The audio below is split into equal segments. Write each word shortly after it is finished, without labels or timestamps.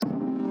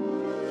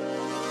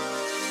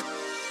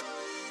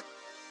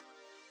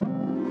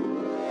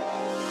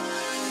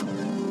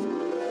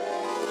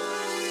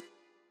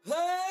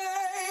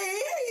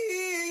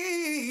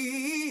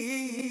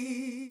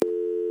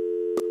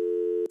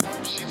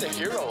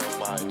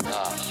my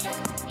gosh.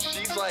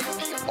 She's like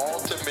the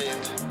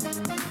ultimate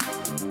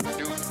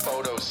nude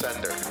photo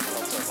sender.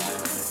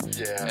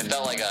 Yeah. It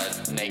felt like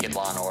a naked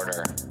Law and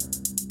Order.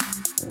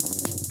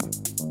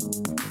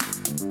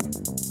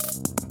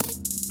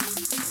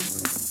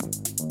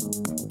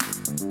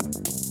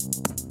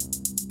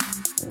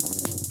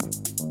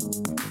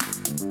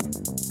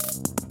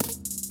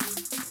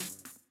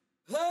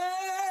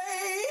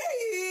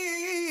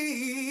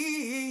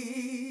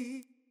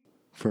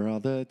 For all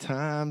the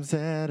times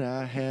that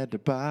I had to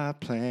buy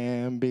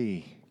Plan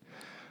B,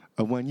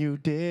 or when you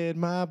did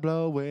my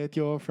blow with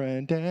your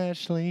friend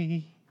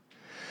Ashley.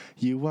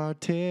 You are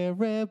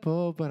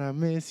terrible, but I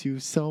miss you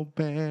so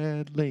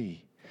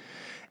badly.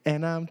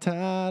 And I'm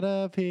tired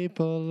of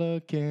people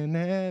looking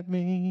at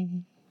me.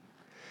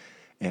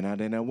 And I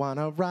didn't want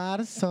to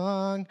write a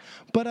song,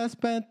 but I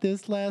spent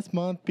this last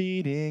month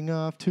beating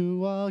off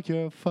to all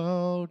your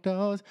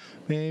photos.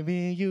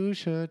 Maybe you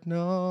should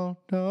know.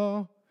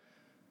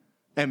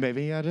 And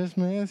baby, I just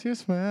miss your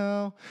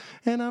smell.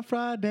 And on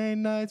Friday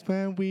nights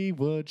when we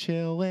would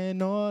chill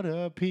and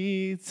order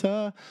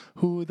pizza,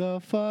 who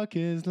the fuck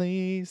is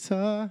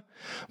Lisa?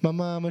 My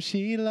mama,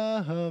 she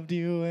loved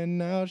you and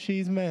now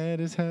she's mad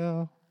as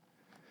hell.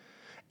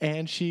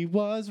 And she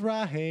was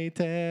right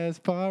as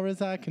far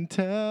as I can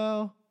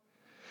tell.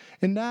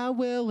 And I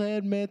will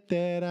admit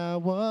that I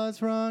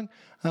was wrong.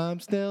 I'm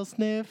still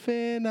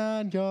sniffing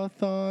on your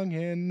thong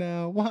and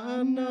now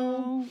I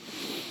know.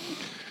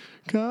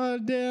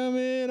 God damn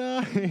it!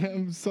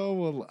 I'm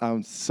so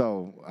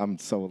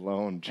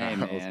alone, Charles.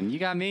 Hey man, you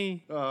got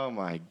me. Oh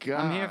my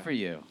God! I'm here for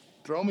you.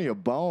 Throw me a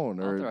bone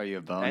or I'll throw you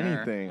a bone.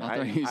 anything. I'll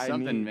throw you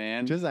something, need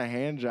man. Just a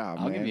hand job,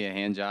 I'll man. give you a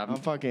hand job. I'm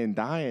fucking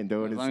dying,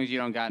 dude. As long as you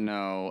don't got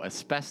no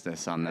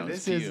asbestos on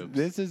those pubes.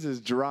 This is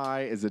as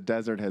dry as the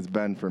desert has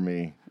been for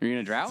me. Are you in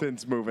a drought?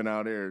 Since moving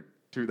out here,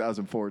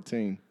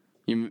 2014.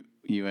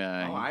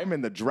 I'm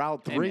in the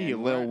drought 3,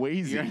 you little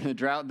Wheezy. You're in the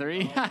drought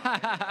 3?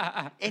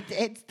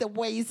 It's the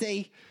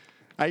Wheezy.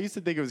 I used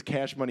to think it was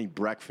Cash Money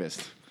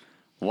Breakfast.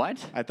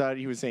 What? I thought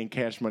he was saying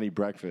Cash Money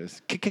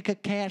Breakfast.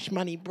 Cash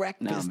Money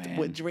Breakfast man.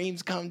 with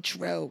dreams come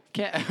true.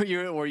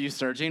 Were you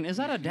searching? Is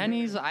that a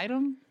Denny's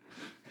item?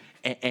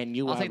 And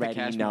you I'll take the already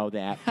Cash know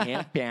that.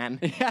 Pan.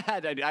 Yeah,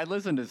 I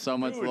listened to so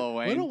much Lil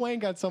Wayne. Lil Wayne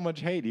got so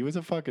much hate. He was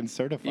a fucking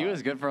certified. He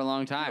was good for a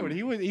long time.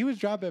 Dude, he was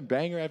dropping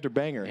banger after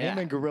banger. Yeah. Him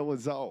and Gorilla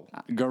Zoe.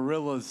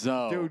 Gorilla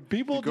Zoe. Dude,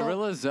 people don't-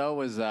 Gorilla Zoe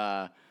was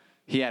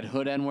he had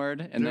Hood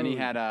N-word, and then he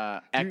Dude.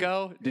 had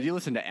Echo. Did you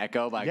listen to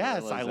Echo by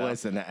Yes, Gorilla I Zoe?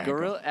 listened to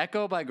Echo.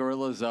 Echo by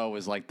Gorilla Zoe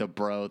was like the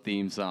bro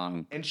theme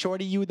song. And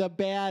Shorty, you the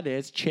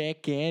baddest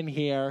chick in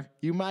here.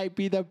 You might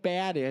be the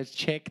baddest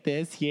chick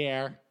this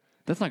year.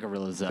 That's not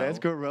Gorilla Zoe. That's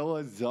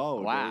Gorilla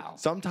Zoe. Wow. Dude.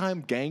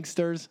 Sometimes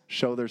gangsters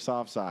show their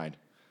soft side,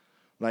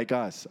 like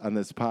us on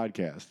this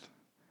podcast.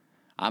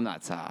 I'm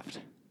not soft.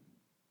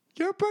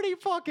 You're pretty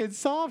fucking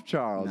soft,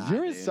 Charles. Nah,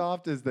 You're dude. as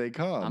soft as they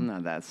come. I'm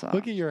not that soft.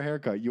 Look at your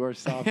haircut. You are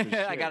soft as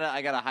shit. I got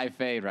a high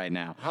fade right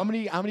now. How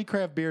many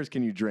craft beers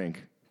can you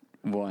drink?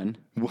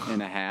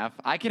 1.5.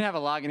 I can have a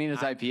Lagunitas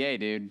IPA,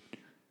 dude.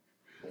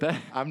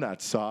 I'm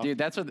not soft. Dude,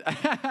 that's what.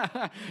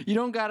 You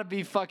don't gotta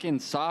be fucking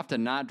soft to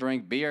not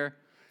drink beer.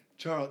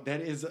 Charles, that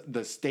is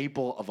the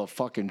staple of a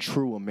fucking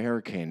true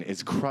American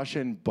is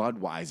crushing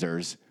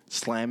Budweisers,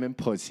 slamming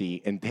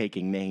pussy, and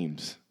taking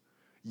names.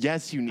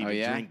 Yes, you need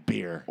to drink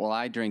beer. Well,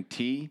 I drink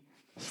tea,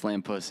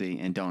 slam pussy,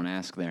 and don't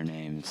ask their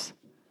names.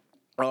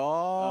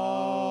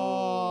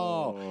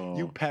 Oh.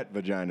 You pet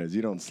vaginas.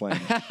 You don't slam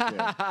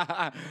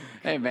shit.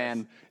 Hey,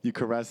 man. You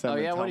caress them. Oh,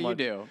 and yeah? tell What do you them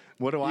do?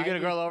 What do I You get a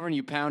do? girl over and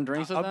you pound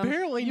drinks with them?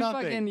 Apparently you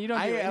nothing. Fucking, you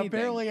don't do anything.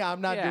 Apparently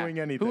I'm not doing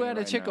anything Who had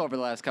a right chick now. over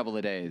the last couple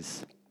of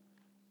days?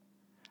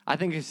 I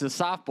think it's the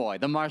soft boy,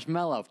 the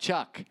marshmallow,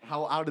 Chuck.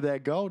 How did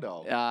that go,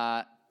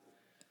 though?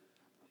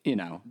 You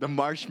know. The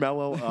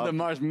marshmallow of The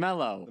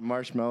marshmallow. the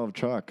marshmallow of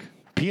Chuck.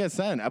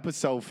 PSN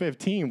episode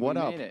 15. What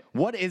We up? made it.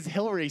 What is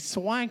Hillary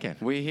swanking?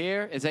 We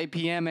here. It's 8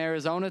 p.m.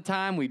 Arizona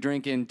time. We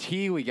drinking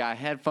tea. We got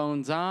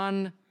headphones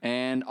on.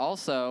 And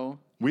also,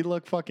 We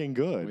look fucking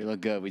good. we look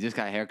good. We just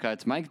got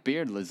haircuts. Mike's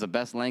beard is the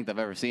best length I've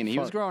ever seen. He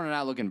was Fuck. growing it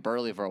out looking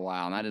burly for a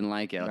while, and I didn't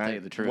like it. I'll tell you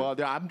the truth. Well,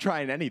 I'm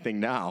trying anything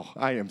now.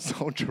 I am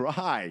so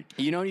dry.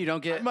 You know when you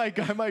don't get...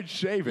 I might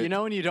shave it. You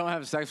know when you don't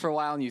have sex for a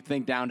while and you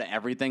think down to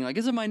everything? Like,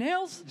 is it my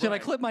nails? Should I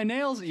Right. clip my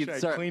nails? You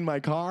Should I clean my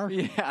car?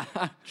 Yeah.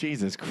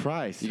 Jesus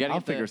Christ. You gotta I'll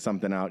get the- figure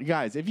something out. You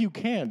guys, if you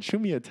can,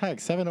 shoot me a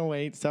text,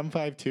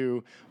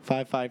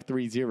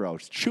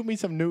 708-752-5530. Shoot me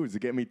some news to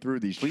get me through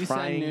these Please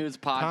trying send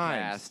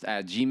newspodcast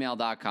at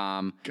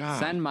gmail.com. God.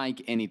 Send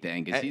Mike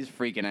anything because he's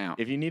freaking out.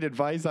 If you need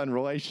advice on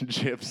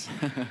relationships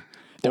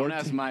Don't or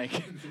ask Mike.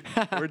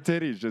 or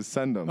titties, just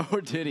send them.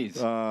 Or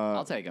titties.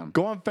 I'll take them.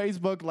 Go on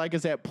Facebook, like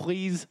us at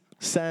Please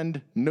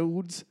Send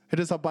Nudes. Hit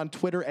us up on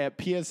Twitter at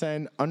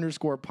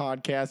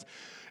PSN_podcast.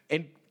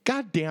 And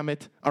God damn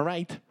it, all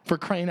right, for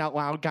crying out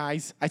loud,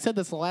 guys. I said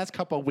this the last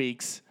couple of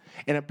weeks,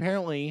 and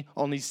apparently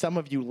only some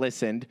of you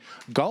listened.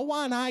 Go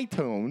on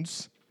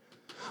iTunes,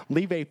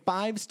 leave a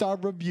 5-star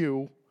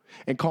review,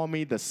 and call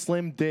me the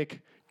Slim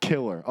Dick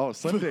Killer. Oh,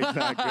 Slim Dick's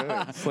not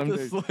good. Slim The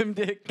Dick. Slim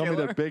Dick Call me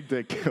Killer? the Big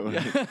Dick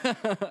Killer.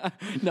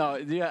 No,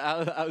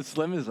 yeah, how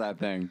slim is that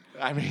thing?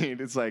 I mean,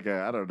 it's like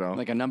I don't know.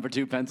 Like a number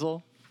 2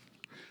 pencil?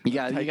 You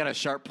got a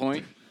sharp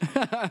point?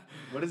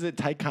 What is it,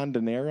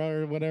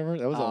 Ticonderoga or whatever?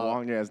 That was a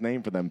long ass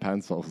name for them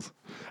pencils.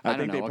 I don't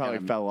think know they what probably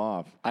kind of- fell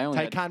off. I only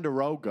had-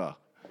 Ticonderoga.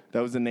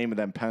 That was the name of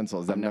them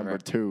pencils. Them never-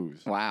 number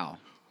 2s. Wow.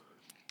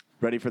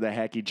 Ready for the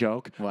hacky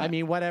joke? What? I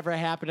mean, whatever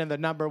happened to the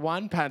number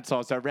 1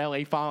 pencils are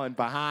really falling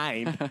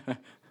behind.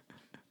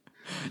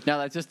 No,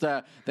 that's just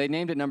they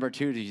named it number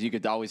 2 because you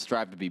could always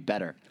strive to be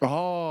better.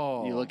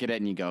 Oh. You look at it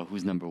and you go,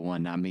 "Who's number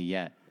 1? Not me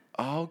yet."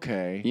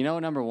 Okay. You know what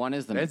number 1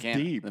 is? The That's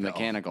deep, the though.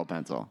 mechanical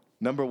pencil.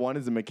 Number 1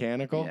 is the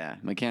mechanical? Yeah,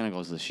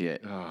 mechanical's the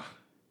shit.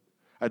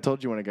 I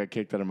told you when I got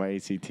kicked out of my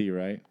ACT,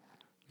 right?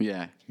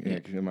 Yeah. Yeah,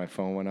 'cause my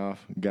phone went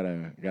off. Got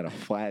a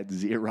flat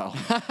 0.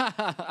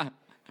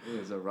 It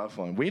was a rough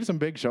one. We have some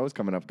big shows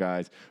coming up,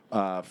 guys.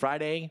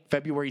 Friday,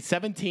 February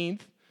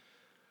 17th,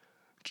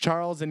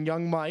 Charles and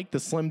Young Mike, the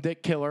Slim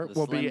Dick Killer,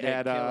 will Slim be Dick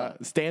at Killer.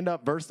 Stand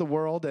Up Versus the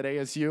World at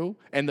ASU.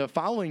 And the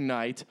following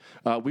night,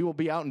 we will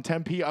be out in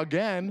Tempe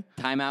again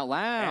Timeout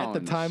Lounge.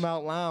 at the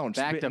Timeout Lounge.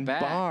 Back to spitting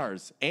back.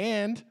 bars.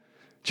 And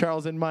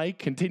Charles and Mike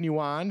continue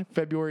on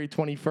February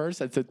 21st.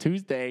 That's a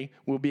Tuesday.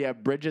 We'll be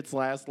at Bridget's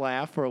Last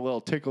Laugh for a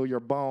little tickle your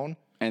bone.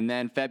 And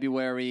then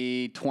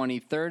February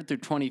 23rd through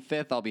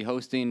 25th, I'll be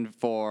hosting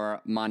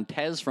for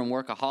Montez from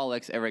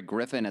Workaholics, Eric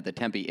Griffin at the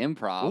Tempe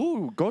Improv.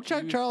 Ooh, go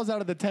check Charles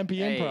out at the Tempe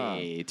Improv.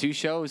 Hey, 2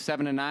 shows,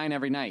 7 to 9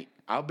 every night.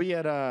 I'll be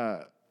at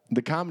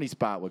the Comedy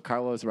Spot with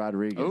Carlos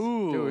Rodriguez.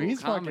 Ooh, dude,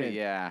 he's comedy, fucking.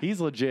 yeah.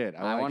 He's legit.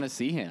 I want to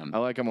see him. I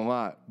like him a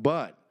lot.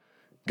 But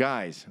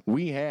guys,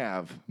 we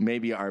have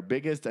maybe our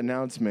biggest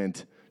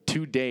announcement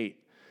to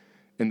date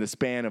in the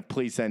span of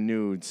Please Send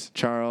Nudes.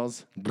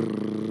 Charles.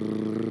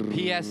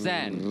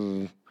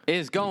 PSN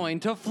is going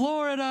to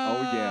Florida.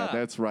 Oh yeah,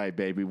 that's right,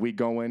 baby. We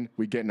going.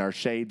 We getting our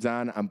shades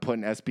on. I'm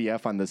putting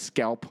SPF on the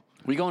scalp.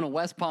 We going to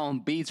West Palm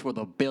Beach where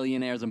the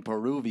billionaires and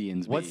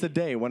Peruvians What's be. the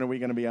day? When are we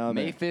going to be on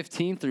May there?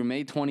 15th through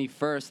May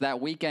 21st. That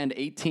weekend,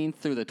 18th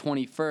through the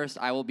 21st,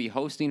 I will be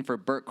hosting for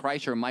Bert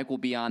Kreischer. Mike will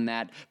be on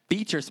that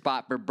feature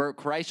spot for Bert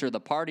Kreischer, the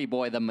party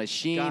boy, the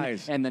machine,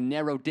 Guys. and the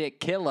narrow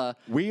dick killer.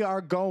 We are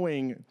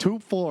going to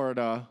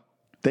Florida.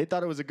 They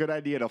thought it was a good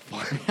idea to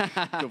fly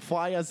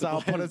us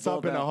out, fly put us us up all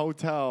in a down.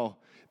 hotel.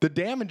 The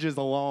damages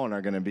alone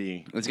are going to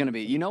be It's gonna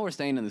be, we're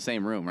staying in the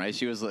same room, right?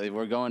 She was like,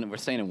 we're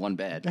staying in one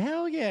bed.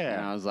 hell yeah.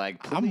 And I was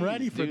like, I'm "Please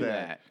ready for do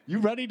that. You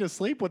ready to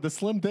sleep with the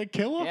Slim Dick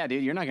Killer? Yeah,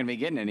 dude, you're not gonna be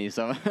getting any,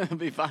 so it'll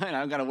be fine. I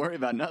don't gotta worry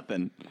about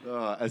nothing.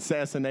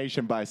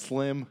 Assassination by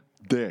Slim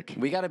Dick.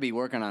 We gotta be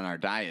working on our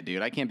diet,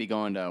 dude. I can't be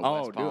going to Oh,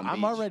 West dude, Palm I'm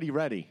Beach. already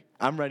ready.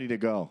 I'm ready to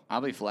go.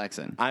 I'll be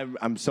flexing.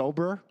 I'm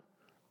sober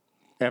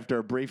after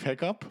a brief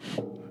hiccup.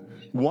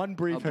 One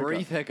brief A hiccup.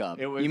 brief hiccup.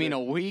 It was You mean a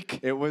week?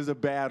 It was a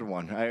bad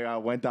one. I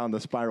went down the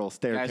spiral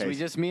staircase.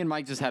 Guys, me and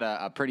Mike just had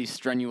a pretty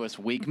strenuous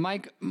week.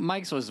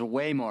 Mike's was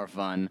way more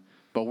fun,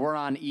 but we're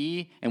on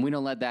E, and we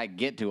don't let that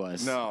get to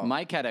us. No.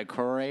 Mike had a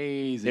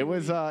crazy It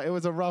was week. it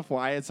was a rough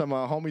one. I had some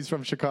homies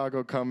from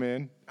Chicago come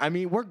in. I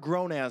mean, we're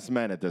grown ass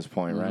men at this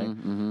point, right?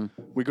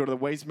 We go to the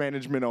Waste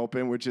Management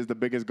Open, which is the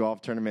biggest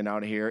golf tournament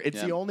out here. It's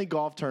Yep. the only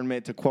golf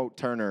tournament, to quote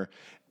Turner,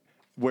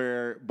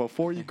 where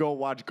before you go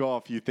watch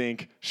golf, you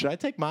think, should I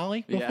take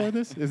Molly before Yeah.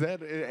 this? Is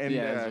that and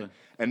Yeah, that's what-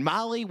 and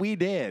Molly, we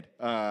did.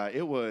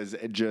 It was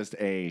just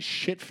a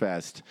shit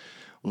fest.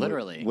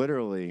 Literally.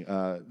 Literally.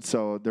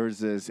 So there's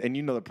this, and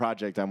you know the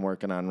project I'm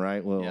working on,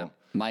 right? Well, Yeah.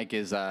 Mike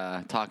is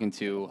talking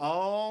to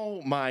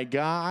oh my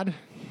God.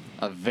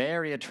 a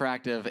very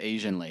attractive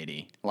Asian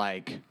lady.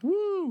 Like,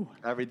 woo!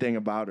 Everything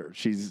about her.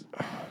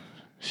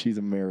 She's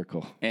a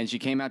miracle. And she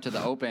came out to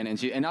the Open,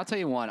 and I'll tell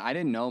you one, I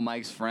didn't know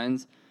Mike's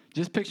friends.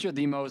 Just picture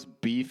the most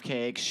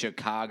beefcake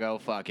Chicago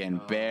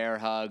fucking bear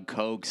hug,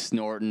 coke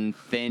snorting,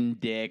 thin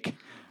dick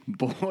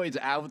boys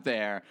out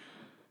there.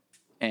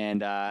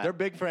 And They're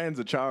big fans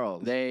of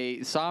Charles.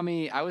 they saw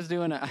me. I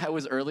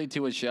was early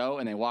to a show,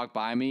 and they walked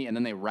by me, and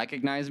then they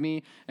recognized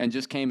me and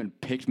just came and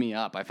picked me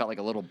up. I felt like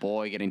a little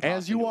boy getting tossed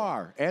As you into a-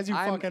 are. As you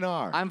fucking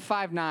are. I'm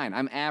 5'9".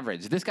 I'm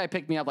average. This guy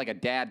picked me up like a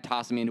dad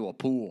tossing me into a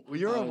pool. Well,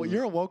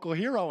 you're a local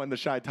hero in the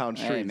Chi-Town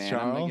streets, man, I'm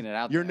Charles. making it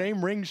out Your there.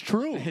 name rings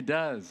true. It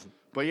does.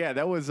 But yeah,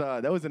 that was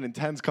an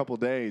intense couple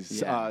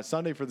days. Yeah.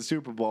 Sunday for the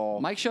Super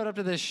Bowl. Mike showed up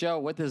to this show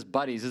with his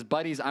buddies.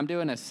 I'm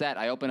doing a set.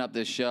 I open up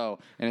this show,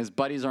 and his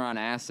buddies are on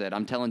acid.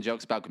 I'm telling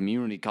jokes about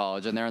community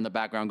college, and they're in the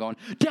background going,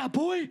 "That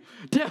boy,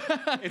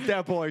 It's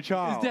that boy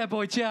Charles. it's that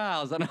boy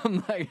Charles." And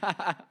I'm like,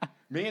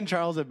 Me and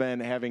Charles have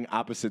been having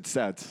opposite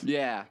sets.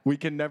 "Yeah, We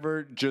can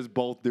never just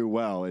both do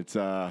well. It's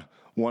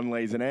one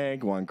lays an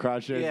egg, one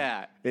crushes.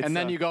 yeah." It's, And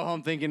then you go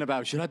home thinking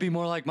about, should I be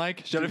more like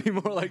Mike? Should I be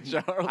more like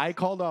Charles? I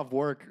called off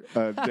work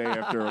a day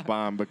after a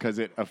bomb because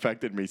it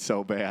affected me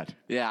so bad.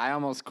 Yeah, I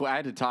almost quit. I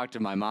had to talk to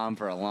my mom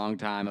for a long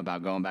time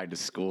about going back to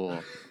school.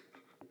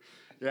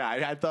 Yeah,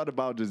 I thought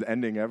about just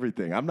ending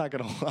everything. I'm not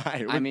gonna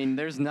lie. I mean,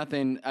 there's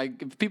nothing.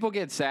 If people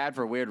get sad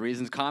for weird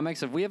reasons.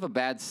 Comics, if we have a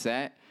bad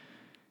set,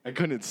 I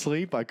couldn't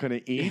sleep. I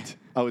couldn't eat.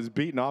 I was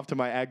beaten off to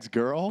my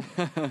ex-girl.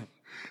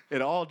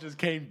 It all just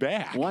came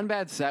back. One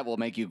bad set will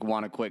make you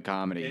want to quit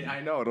comedy.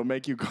 I know it'll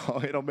make you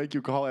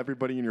call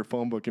everybody in your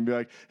phone book and be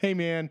like, "Hey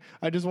man,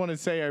 I just want to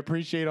say I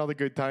appreciate all the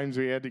good times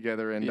we had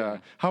together and Yeah.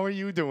 how are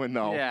you doing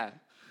though?" Yeah.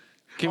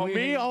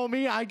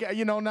 Me, I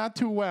not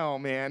too well,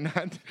 man.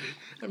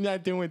 I'm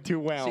not doing too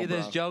well. See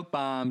this bro. joke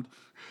bombed.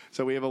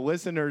 So we have a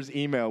listener's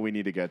email we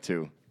need to get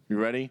to. You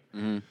ready?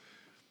 Mm-hmm.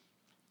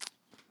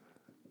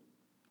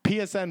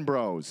 PSN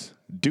Bros,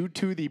 due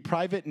to the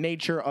private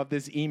nature of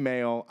this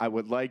email, I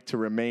would like to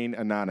remain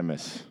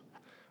anonymous,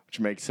 which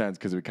makes sense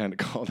because we kind of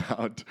called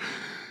out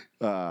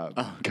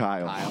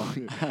Kyle.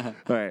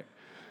 All right.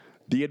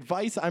 The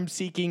advice I'm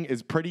seeking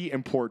is pretty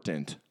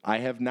important. I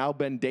have now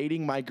been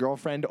dating my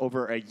girlfriend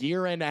over a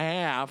year and a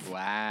half.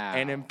 Wow.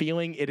 And am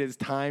feeling it is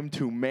time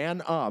to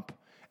man up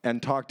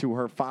and talk to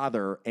her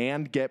father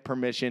and get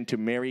permission to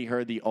marry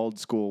her the old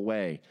school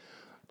way.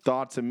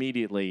 Thoughts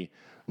immediately.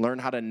 Learn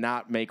how to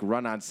not make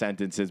run-on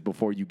sentences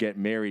before you get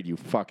married, you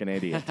fucking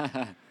idiot.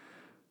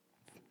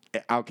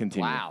 I'll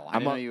continue. Wow. I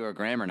didn't know you were a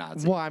grammar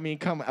Nazi. Well, I mean,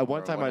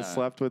 one time I what,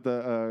 slept with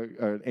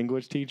an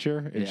English teacher,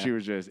 and Yeah. she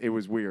was it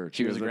was weird.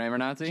 She was a grammar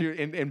Nazi?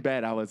 In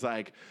bed, I was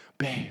like,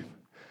 babe,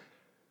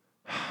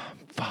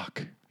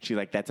 fuck. She's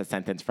like, that's a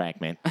sentence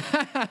fragment.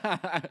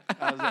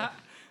 I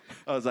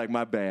was like,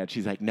 my bad.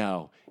 She's like,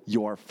 no,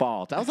 your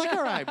fault. I was like,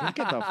 all right, but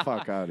get the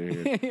fuck out of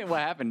here.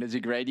 What happened? Did she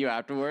grade you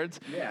afterwards?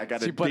 Yeah, I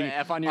got she a put D. an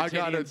F on your I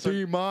got a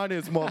titty D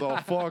minus,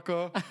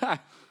 motherfucker.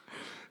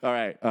 All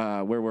right,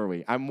 where were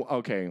we? I'm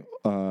okay.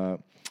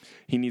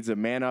 He needs to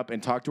man up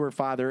and talk to her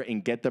father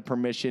and get the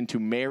permission to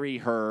marry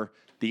her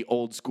the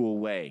old school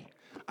way.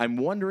 I'm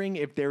wondering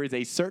if there is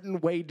a certain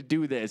way to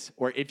do this,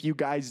 or if you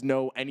guys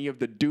know any of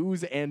the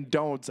do's and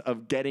don'ts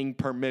of getting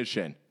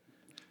permission.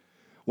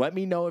 Let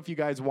me know if you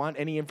guys want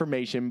any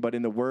information, but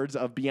in the words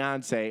of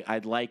Beyonce,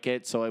 I'd like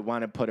it, so I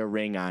want to put a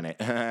ring on it.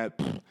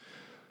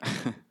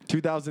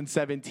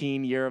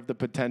 2017, year of the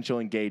potential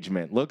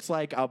engagement. Looks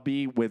like I'll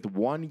be with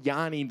one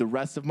Yanni the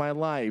rest of my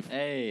life,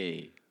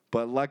 Hey.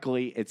 but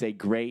luckily it's a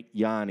great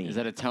Yanni. Is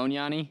that a tone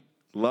Yanni?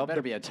 Love Better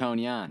the, be a tone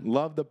Yan.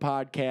 love the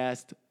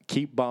podcast.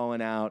 Keep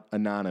balling out,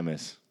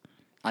 Anonymous.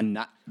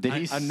 Did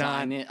he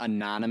sign it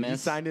anonymous? He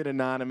signed it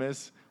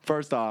anonymous.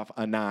 First off,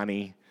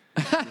 Anani.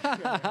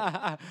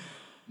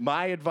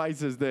 My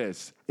advice is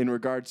this in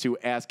regards to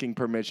asking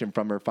permission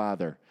from her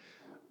father.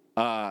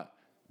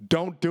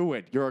 Don't do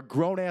it. You're a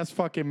grown-ass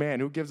fucking man.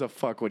 Who gives a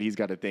fuck what he's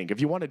got to think? If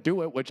you want to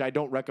do it, which I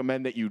don't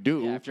recommend that you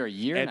do. Yeah, after a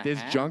year and at a this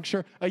half?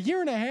 juncture. A year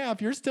and a half,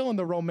 you're still in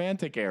the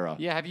romantic era.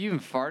 Yeah, have you even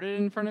farted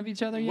in front of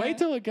each other yet? Wait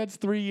till it gets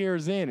 3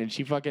 years in and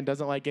she fucking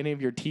doesn't like any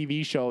of your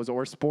TV shows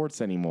or sports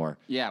anymore.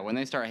 Yeah, when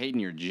they start hating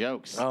your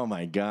jokes. Oh,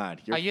 my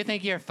God. Oh, you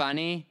think you're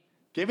funny?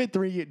 Give it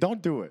 3 years.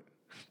 Don't do it.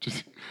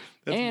 Just,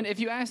 And if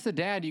you ask the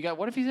dad,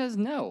 what if he says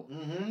no?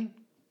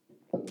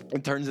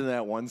 it turns into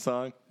that one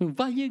song.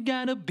 Why you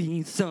gotta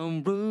be so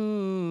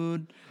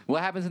rude?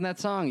 What happens in that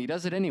song? He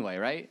does it anyway,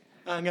 right?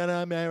 I'm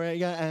gonna marry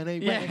you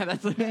anyway. Yeah,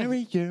 that's the-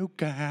 marry you,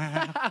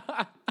 girl.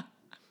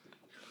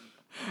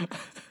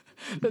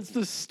 That's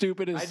the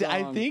stupidest song.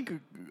 I think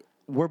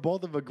we're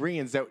both of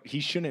agreeance that he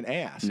shouldn't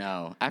ask.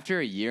 No. After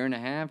a year and a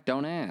half,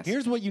 don't ask.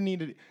 Here's what you need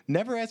to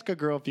never ask a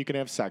girl if you can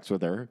have sex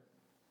with her,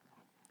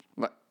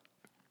 What?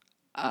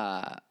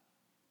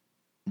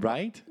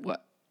 right?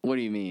 What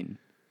do you mean?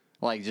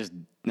 Like just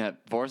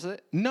force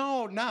it?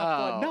 No,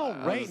 not no,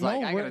 I right? was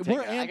like, No, I gotta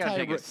we're I gotta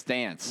take a anti.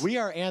 stance. We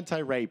are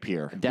anti-rape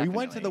here. We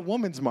went to Definitely. the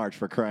Women's March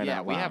for crying Yeah,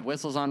 out we loud. have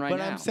whistles on right But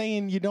now. I'm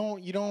saying you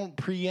don't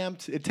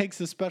preempt. It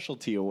takes a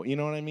specialty. You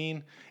know what I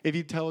mean? If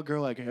you tell a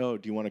girl like, "Oh,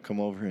 do you want to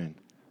come over and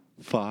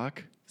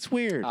fuck?" It's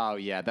weird. Oh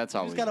yeah, that's you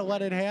always. just gotta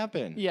let it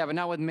happen. Yeah, but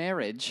not with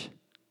marriage.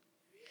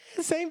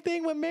 Same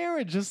thing with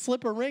marriage. Just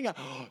slip a ring on.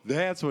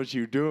 That's what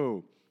you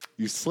do.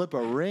 You slip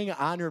a ring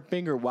on her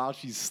finger while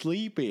she's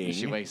sleeping.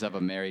 She wakes up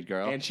a married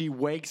girl. and she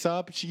wakes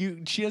up. She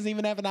doesn't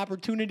even have an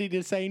opportunity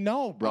to say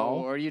no, bro.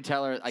 Or you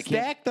tell her I can't.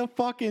 Stack the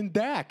fucking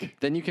deck.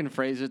 Then you can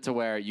phrase it to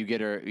where you get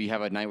her. You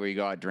have a night where you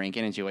go out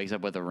drinking, and she wakes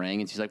up with a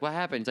ring, and she's like, "What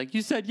happened?" She's like,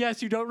 "You said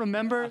yes. You don't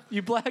remember.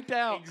 You blacked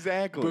out."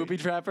 Exactly. Booby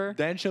trapper.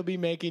 Then she'll be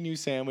making you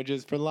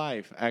sandwiches for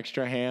life.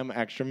 Extra ham,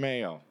 extra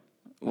mayo.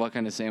 What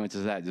kind of sandwich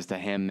is that? Just a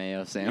ham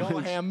mayo sandwich? No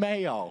ham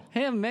mayo.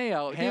 Ham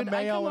mayo. Ham Dude,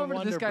 I mayo come and over to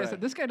this Wonder guy. Bread. Said,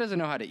 this guy doesn't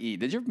know how to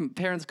eat. Did your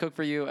parents cook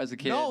for you as a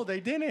kid? No,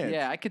 they didn't.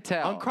 Yeah, I could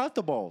tell.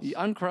 Uncrustables.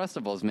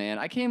 Uncrustables, man.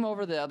 I came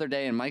over the other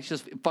day and Mike's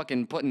just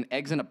fucking putting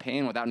eggs in a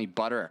pan without any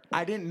butter.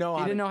 I didn't know.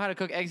 He didn't know how to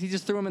cook eggs. He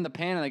just threw them in the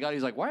pan and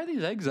he's like, "Why are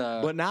these eggs?"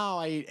 But now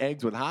I eat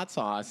eggs with hot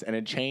sauce, and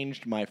it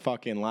changed my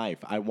fucking life.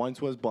 I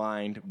once was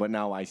blind, but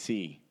now I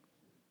see.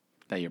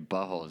 That your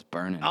butthole is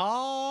burning.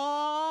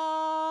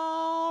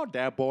 Oh,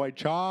 that boy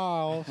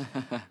Charles.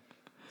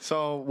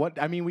 So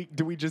what? I mean,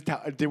 did we just come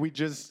to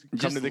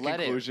the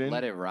conclusion?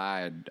 Let it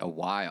ride a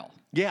while.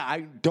 Yeah,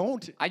 I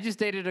don't. I just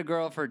dated a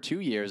girl for 2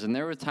 years, and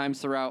there were times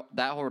throughout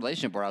that whole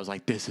relationship where I was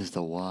like, "This is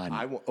the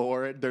one."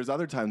 Or there's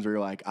other times where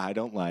you're like, I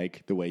don't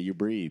like the way you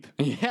breathe.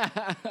 Yeah.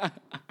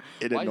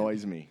 It Why-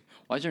 annoys me.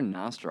 Why's your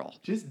nostril?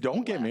 Just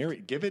don't get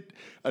married. Give it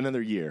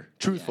another year.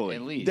 Truthfully.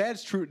 at least.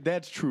 That's true.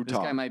 That's true This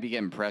talk. guy might be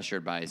getting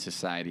pressured by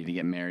society to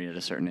get married at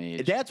a certain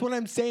age. That's what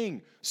I'm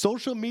saying.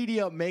 Social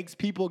media makes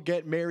people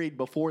get married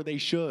before they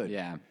should.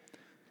 Yeah.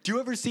 Do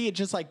you ever see it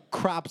just like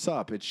crops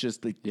up? It's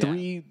just like Yeah.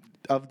 3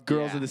 of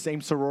girls Yeah. of the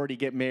same sorority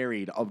get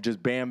married of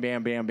just bam,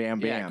 bam, bam, bam,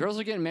 bam. Yeah, girls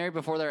are getting married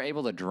before they're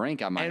able to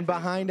drink on my And face.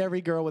 behind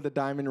every girl with a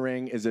diamond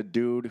ring is a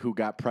dude who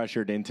got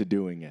pressured into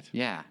doing it.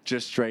 Yeah.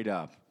 Just straight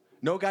up.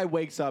 No guy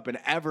wakes up and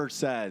ever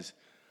says,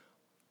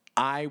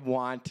 I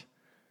want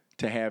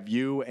to have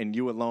you and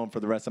you alone for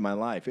the rest of my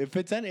life. If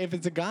it's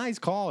a guy's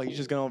call, he's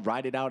just going to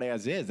ride it out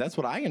as is. That's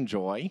what I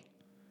enjoy.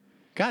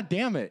 God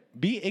damn it.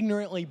 Be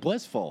ignorantly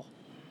blissful.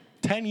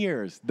 10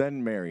 years,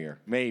 then marry her.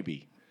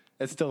 Maybe.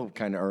 That's still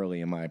kind of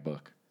early in my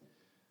book.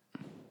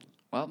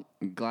 Well,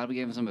 I'm glad we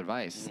gave him some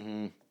advice.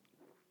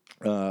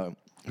 So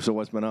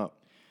what's been up?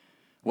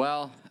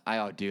 Well,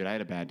 dude, I had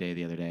a bad day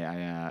the other day.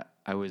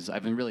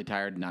 I've been really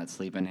tired, not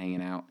sleeping,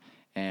 hanging out,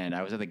 and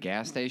I was at the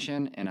gas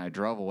station and I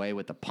drove away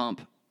with the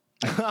pump.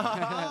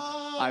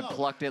 I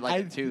plucked it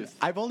like a tooth.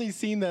 I've only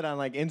seen that on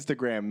like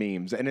Instagram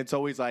memes, and it's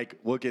always like,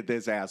 look at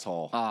this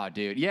asshole. Oh,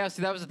 dude. Yeah,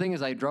 see, that was the thing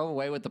is I drove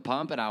away with the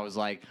pump, and I was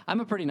like, I'm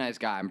a pretty nice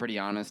guy. I'm pretty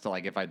honest.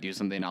 Like, if I do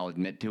something, I'll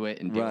admit to it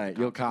and deal with Right,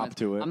 the you'll cop consequence.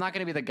 to it. I'm not going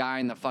to be the guy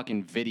in the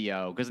fucking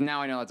video, because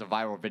now I know it's a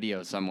viral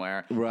video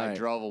somewhere. I Right.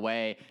 drove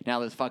away. Now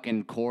there's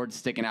fucking cords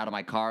sticking out of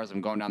my car as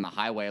I'm going down the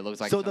highway. It looks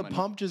like So someone... the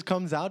pump just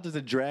comes out? Does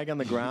it drag on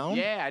the ground?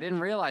 Yeah, I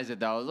didn't realize it,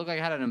 though. It looked like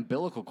I had an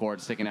umbilical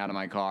cord sticking out of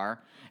my car.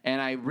 And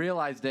I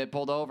realized it,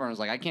 pulled over, and was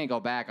like, I can't go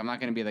back. I'm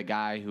not going to be the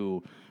guy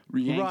who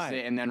yanks Right.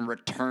 it and then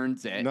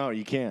returns it. No,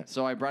 you can't.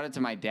 So I brought it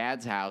to my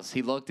dad's house.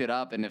 He looked it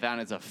up and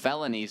found it's a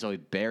felony, so he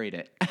buried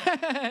it.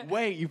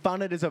 Wait, you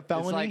found it as a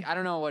felony? It's like, I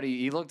don't know what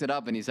he looked it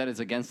up and he said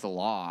it's against the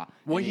law.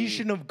 well, And he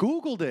shouldn't have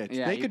Googled it.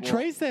 Yeah, they he- could well-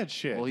 trace that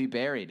shit. Well, he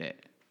buried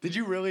it. Did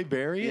you really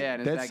bury it? Yeah, in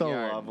his That's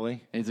backyard. so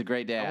lovely. He's a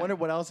great dad. I wonder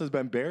what else has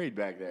been buried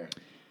back there.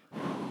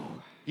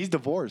 He's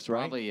divorced,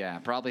 right? Probably, yeah.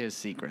 Probably his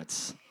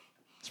secrets.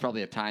 It's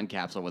probably a time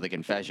capsule with a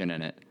confession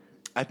in it.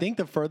 I think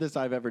the furthest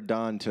I've ever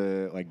done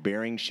to like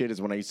burying shit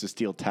is when I used to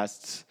steal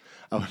tests.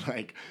 I would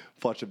like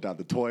flush them down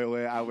the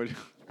toilet. I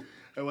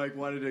like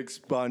wanted to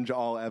expunge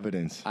all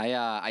evidence. I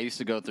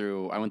went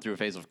through a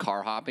phase of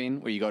car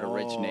hopping where you go to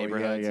rich Oh,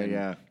 neighborhoods yeah, and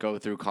yeah. go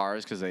through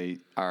cars because they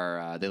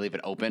leave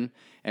it open,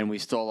 and we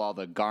stole all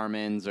the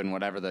Garmin's and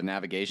whatever the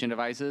navigation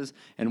devices.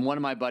 And one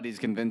of my buddies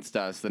convinced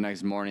us the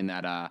next morning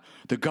that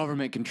the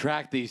government can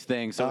track these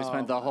things. So we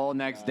spent the whole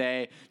next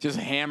day just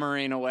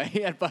hammering away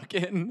at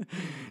fucking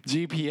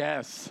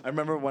GPS. I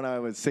remember when I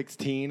was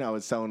 16, I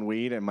was selling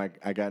weed and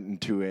I got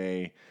into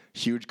a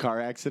huge car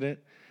accident,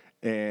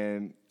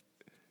 and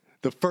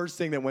the first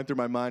thing that went through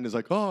my mind is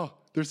like, oh,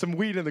 there's some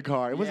weed in the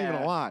car. It wasn't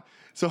even Yeah. a lot.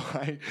 So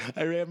I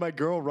had my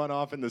girl run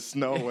off in the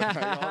snow with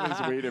all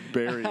this weed and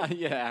bury it.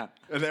 Yeah.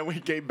 And then we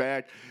came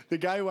back. The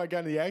guy who I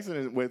got in the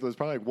accident with was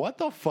probably like, what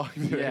the fuck?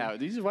 Yeah.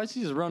 Why'd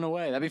she just run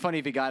away? That'd be funny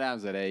if he got out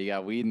and said, hey, you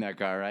got weed in that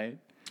car, right?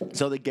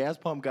 So the gas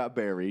pump got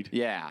buried.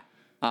 Yeah.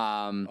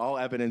 All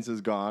evidence is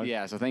gone.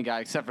 Yeah, so thank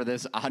God, except for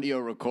this audio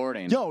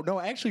recording. Yo, no,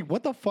 actually,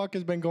 what the fuck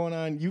has been going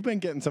on? You've been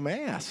getting some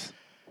ass.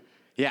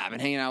 Yeah, I've been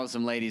hanging out with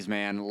some ladies,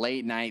 man.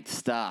 Late night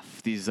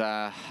stuff.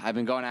 I've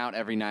been going out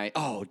every night.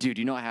 Oh, dude,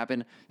 you know what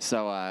happened?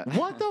 So,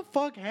 What the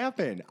fuck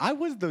happened? I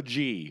was the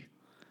G.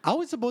 I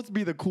was supposed to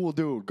be the cool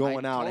dude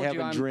going out,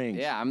 having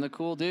drinks. Yeah, I'm the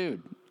cool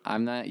dude.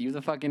 You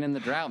the fucking in the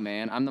drought,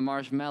 man. I'm the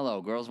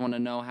marshmallow. Girls want to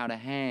know how to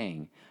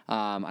hang.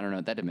 I don't know.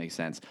 That didn't make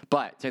sense.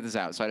 But check this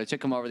out. So I had a chick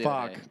come over the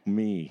other Fuck day.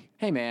 me.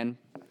 Hey, man.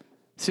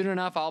 Soon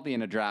enough, I'll be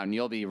in a drought and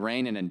you'll be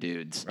raining in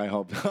dudes. I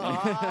hope.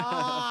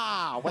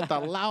 With the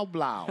loud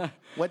blow.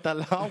 With the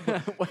loud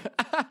blow.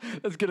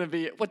 That's gonna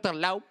be with the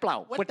loud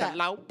blow. With the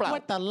loud blow.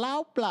 With the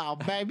loud blow,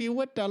 baby.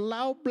 With the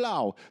loud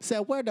blow. Said,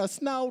 where the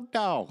snow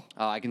though?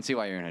 Oh, I can see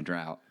why you're in a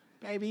drought.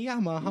 Baby,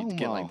 I'm a homo.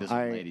 get like this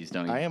with ladies,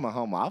 don't you? I am a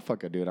homo. I'll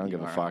fuck a dude. I don't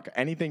give a are. fuck.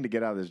 Anything to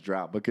get out of this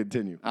drought, but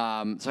continue. So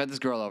I had this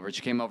girl over.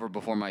 She came over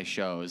before my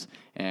shows,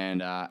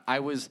 and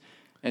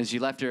and she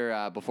left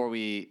her before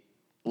we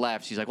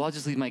left. She's like, "Well, I'll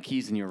just leave my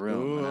keys in your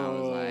room." And I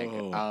was like,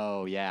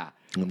 "Oh yeah."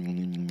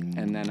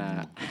 And then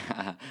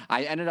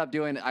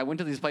I went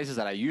to these places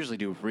that I usually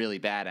do really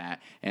bad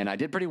at, and I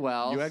did pretty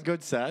well. You had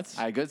good sets?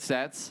 I had good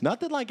sets.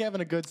 Nothing like having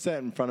a good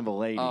set in front of a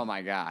lady. Oh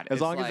my God! As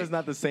It's long as like- it's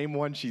not the same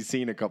one she's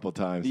seen a couple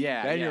times.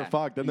 Yeah, Then yeah. you're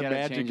fucked. Then You the gotta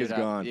magic change is it up.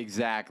 gone.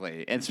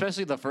 Exactly, and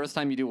especially the first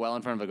time you do well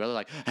in front of a girl, they're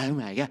like, "Oh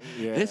my God,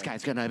 Yeah. this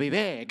guy's gonna be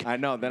big." I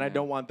know. Then I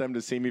don't want them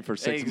to see me for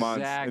 6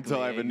 months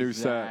until I have a new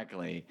set.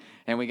 Exactly.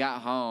 And we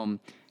got home,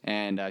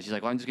 and she's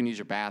like, "Well, I'm just gonna use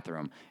your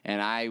bathroom."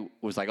 And I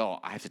was like, "Oh,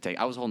 I have to take."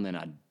 I was holding in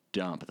a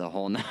dump the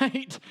whole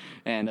night,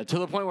 and to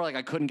the point where like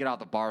I couldn't get out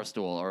the bar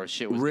stool or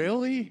shit was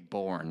Really?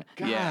 born.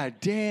 God yeah,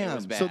 It damn.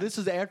 was bad. So this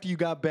is after you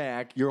got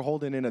back. You're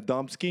holding in a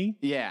dump ski.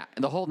 yeah,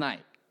 the whole night.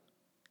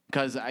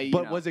 Cause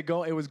But was it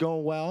going? It was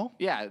going well.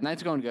 Yeah, the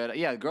night's going good.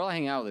 Yeah, the girl I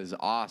hang out with is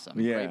awesome.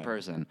 Yeah. Great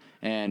person.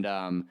 And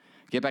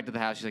Get back to the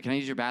house. She's like, "Can I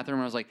use your bathroom?"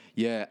 And I was like,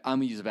 "Yeah, I'm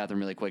gonna use the bathroom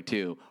really quick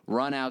too."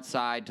 Run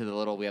outside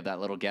to we have that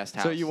little guest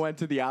house. So you went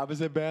to the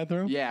opposite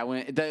bathroom?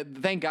 Yeah,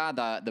 thank God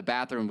the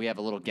bathroom, we have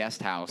a little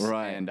guest house.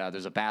 Right. And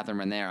there's a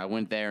bathroom in there. I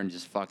went there and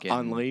just fucking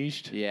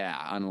Unleashed? Yeah,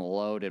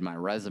 unloaded my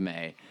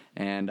resume.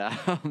 And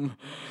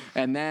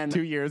and then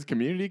 2 years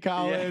community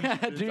college? Yeah,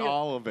 Just 2 years.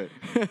 all of it.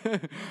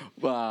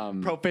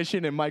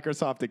 Proficient in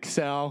Microsoft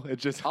Excel. It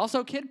just...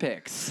 also kid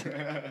pics.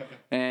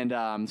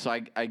 And so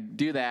I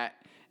do that,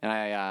 and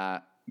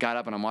I got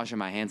up and I'm washing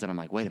my hands, and I'm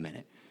like, wait a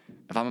minute.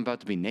 If I'm about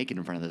to be naked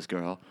in front of this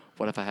girl,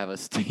 what if I have a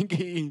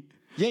stinky...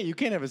 Yeah, you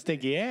can't have a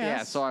stinky ass.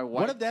 Yeah, so I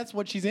What if that's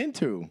what she's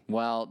into?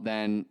 Well,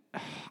 then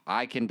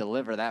I can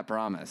deliver that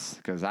promise,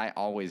 because I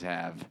always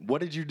have.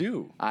 What did you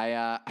do?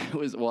 At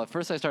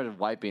first I started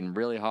wiping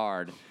really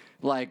hard,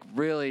 like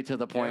really to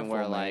the point Careful,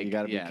 where man. like You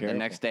gotta be the careful.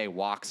 next day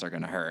walks are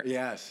gonna hurt.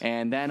 Yes.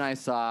 And then I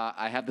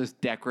have this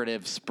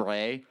decorative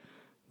spray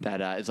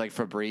that is like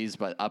Febreze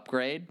but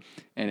upgrade,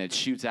 and it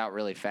shoots out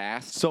really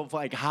fast. So,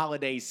 like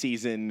holiday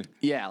season...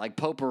 Yeah, like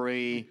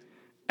potpourri.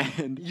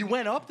 And You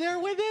went up there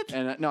with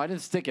it? no, I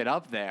didn't stick it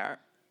up there.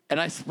 And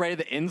I spray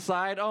the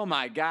inside. Oh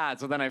my God.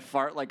 So then I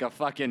fart like a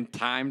fucking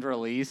timed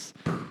release.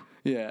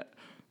 Yeah.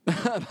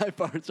 My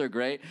farts are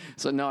great.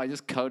 So no, I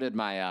just coated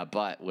my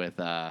butt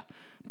with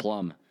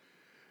Plum.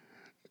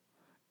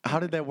 How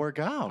did that work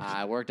out?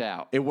 It worked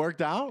out. It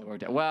worked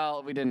out?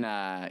 Well, we didn't,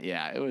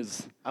 yeah, it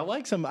was. I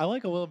like a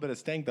little bit of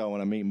stank though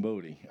when I'm eating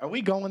booty. Are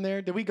we going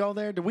there? Did we go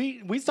there?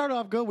 We started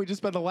off good. We just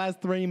spent the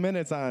last 3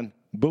 minutes on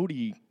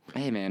booty.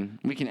 Hey man,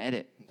 we can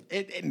edit.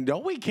 No,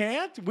 we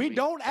can't. We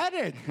don't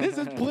edit. This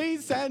is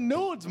please send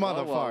nudes,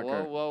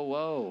 motherfucker.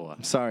 Whoa.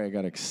 I'm sorry, I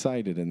got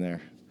excited in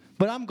there.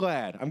 But I'm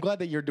glad. I'm glad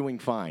that you're doing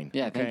fine.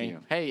 Yeah, okay? thank you.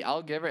 Hey,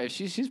 I'll give her, if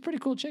she's a pretty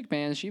cool chick,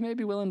 man. She may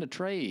be willing to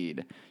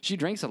trade. She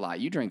drinks a lot.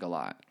 You drink a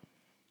lot.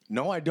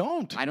 No, I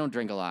don't. I don't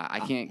drink a lot. I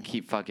can't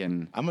keep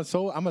fucking. I'm a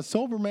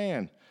sober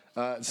man.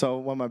 So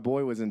when my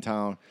boy was in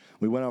town,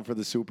 we went out for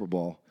the Super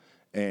Bowl,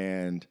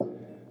 and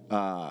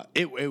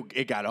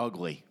it got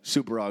ugly,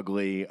 super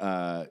ugly,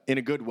 in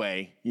a good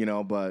way, you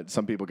know. But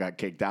some people got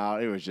kicked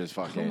out. It was just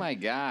fucking. Oh my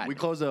God. We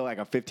closed like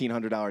a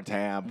 $1,500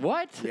 tab.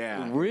 What?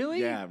 Yeah.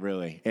 Really? Yeah,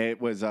 really.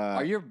 It was.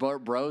 Are your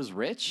bros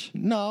rich?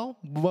 No,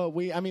 but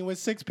with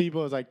 6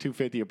 people, it was like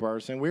 $250 a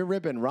person. We were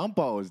ripping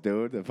rumpos,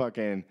 dude. The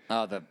fucking.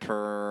 Oh, the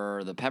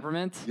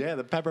peppermint? Yeah,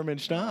 the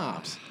peppermint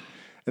schnapps.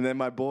 And then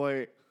my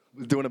boy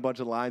was doing a bunch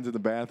of lines in the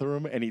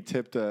bathroom, and he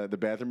tipped the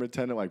bathroom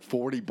attendant like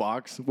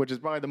 $40, which is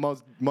probably the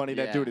most money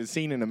that Yeah. dude has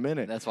seen in a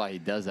minute. That's why he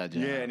does that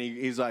job. Yeah, and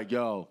he's like,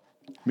 yo,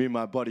 me and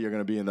my buddy are going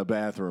to be in the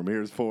bathroom.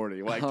 Here's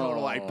 40. Like,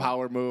 total, like,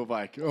 power move.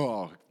 Like,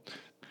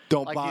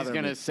 don't like bother he's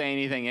going me. to say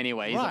anything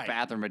anyway. He's Right. a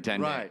bathroom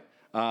attendant.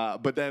 Right.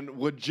 But then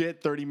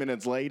legit 30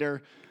 minutes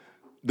later,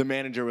 the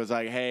manager was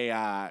like,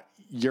 hey,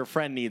 your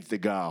friend needs to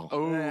go.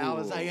 And I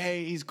was like,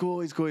 hey, he's cool.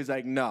 He's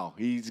like, no,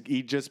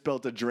 he just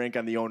spilled a drink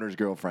on the owner's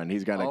girlfriend.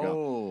 He's got to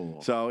go.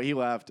 So he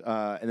left.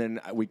 And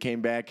then we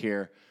came back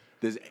here.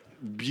 This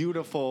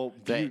beautiful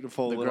The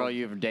little girl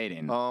you're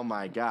dating. Oh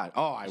my God.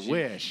 Oh, I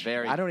wish.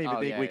 I don't even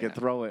think we could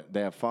throw it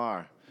that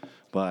far.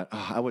 But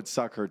I would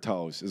suck her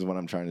toes, is what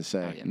I'm trying to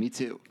say. Oh, yeah, me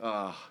too.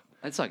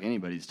 I'd suck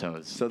anybody's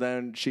toes. So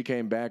then she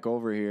came back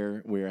over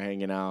here. We were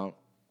hanging out,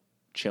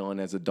 chilling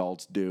as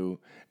adults do,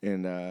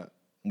 and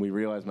we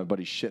realized my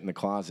buddy's shit in the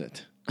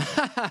closet.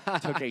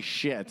 Took a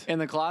shit. In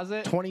the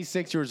closet?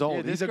 26 years old.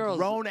 Dude, this He's a girl's-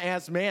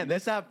 grown-ass man.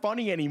 That's not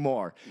funny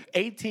anymore.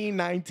 18,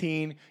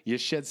 19, you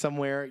shit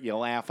somewhere, you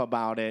laugh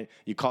about it,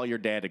 you call your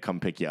dad to come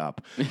pick you up.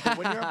 But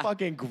when you're a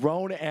fucking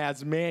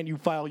grown-ass man, you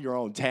file your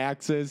own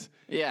taxes.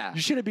 Yeah.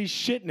 You shouldn't be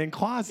shitting in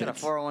closets. Got a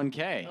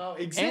 401k. Oh,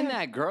 exactly. And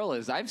that girl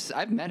is,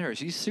 I've met her.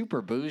 She's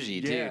super bougie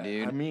Yeah, too,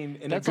 dude. I mean,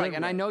 in a that's good like,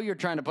 and I way. know you're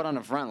trying to put on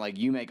a front, like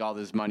you make all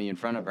this money in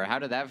front of her. How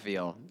did that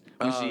feel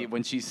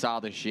when she saw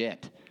the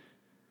shit?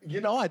 You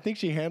know, I think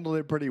she handled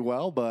it pretty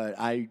well, but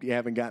I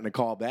haven't gotten a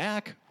call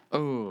back.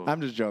 Oh,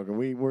 I'm just joking.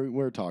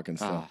 We're talking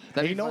still. that'd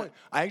And be you know fun. what?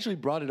 I actually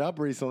brought it up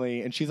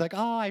recently, and she's like,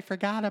 "Oh, I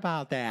forgot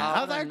about that."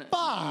 I was like,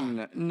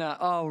 "Fuck." No.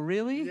 Oh,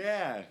 really?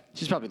 Yeah,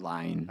 She's probably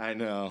lying. I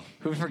know,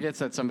 Who forgets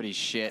that somebody's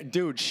shit,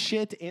 dude.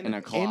 Shit In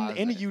a closet.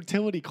 in a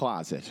utility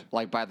closet,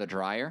 like by the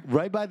dryer?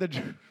 right by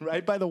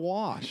the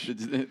wash.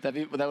 That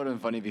would have been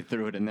funny if you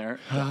threw it in there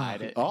to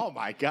hide it. Oh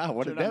my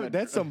God, Turn on the-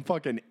 that's some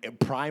fucking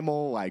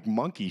primal like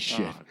monkey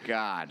shit. Oh,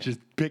 God. Just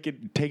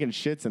taking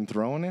shits and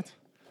throwing it.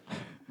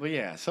 Well,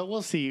 yeah. So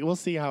we'll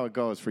see how it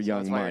goes for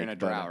young that's why Mike. you're in a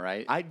but, drought,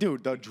 right?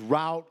 The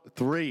drought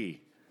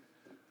 3.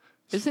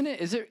 Isn't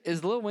it?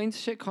 Is Lil Wayne's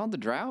shit called The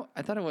Drought?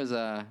 I thought it was.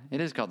 It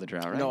is called The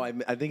Drought, right? No,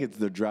 I think it's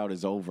the drought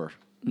is over.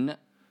 No,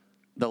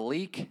 The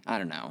Leak? I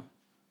don't know.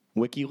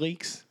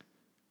 WikiLeaks?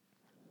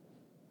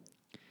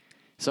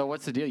 So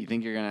what's the deal? You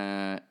think you're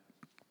gonna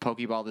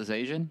pokeball this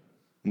Asian?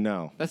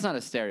 No. That's not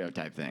a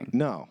stereotype thing.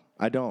 No,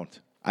 I don't.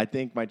 I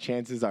think my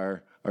chances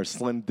are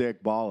slim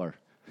dick baller.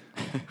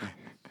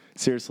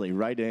 Seriously,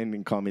 write in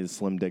and call me the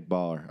slim dick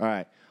baller. All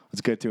right,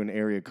 let's get to an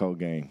area code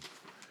game.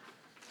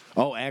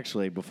 Oh,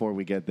 actually, before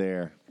we get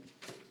there,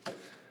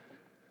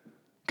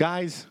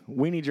 guys,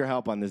 we need your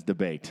help on this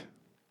debate.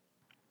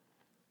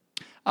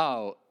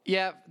 Oh,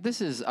 yeah,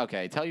 this is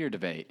okay. Tell your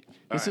debate.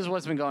 This is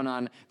what's been going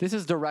on. This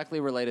is directly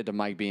related to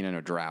Mike being in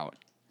a drought.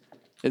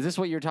 Is this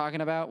what you're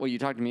talking about? What you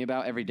talk to me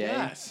about every day?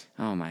 Yes.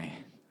 Oh, my.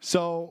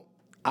 So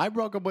I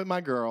broke up with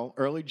my girl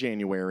early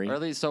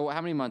January. So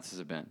how many months has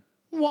it been?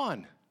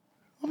 1.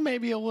 Well,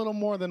 maybe a little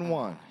more than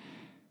 1.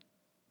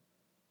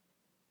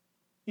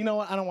 You know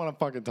what? I don't want to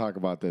fucking talk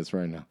about this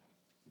right now.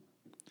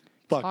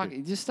 Fuck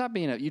it. Just stop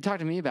being you talk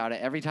to me about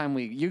it every time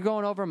you're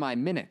going over my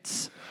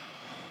minutes.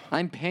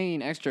 I'm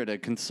paying extra to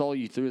console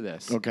you through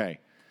this. Okay.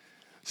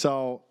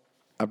 So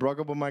I broke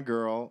up with my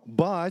girl,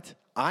 but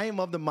I am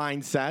of the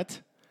mindset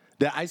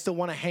that I still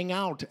want to hang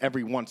out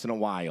every once in a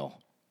while.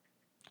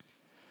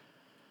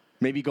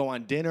 Maybe go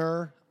on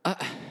dinner.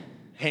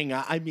 Hang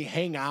out.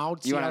 Hang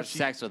out. You want to have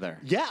sex with her?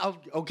 Yeah.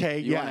 Okay.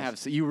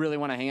 You really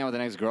want to hang out with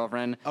an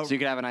ex-girlfriend so you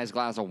could have a nice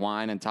glass of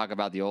wine and talk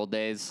about the old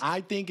days?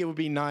 I think it would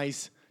be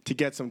nice to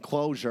get some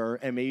closure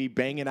and maybe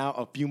bang it out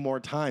a few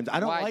more times. I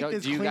don't like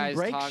this clean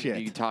break shit.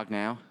 Do you talk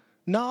now?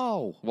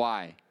 No.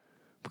 Why?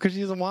 Because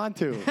she doesn't want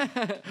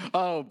to.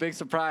 Oh, big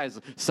surprise.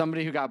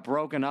 Somebody who got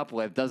broken up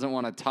with doesn't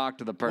want to talk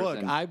to the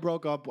person. Look, I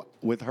broke up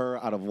with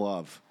her out of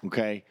love,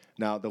 okay?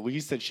 Now, the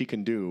least that she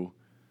can do,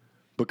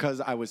 because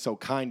I was so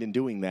kind in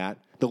doing that,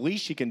 the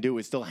least she can do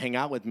is still hang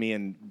out with me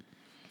and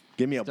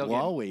give me a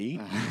blowy.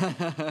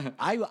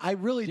 I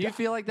really do. You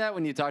feel like that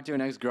when you talk to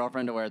an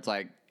ex-girlfriend to where it's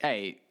like,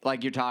 hey,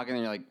 like you're talking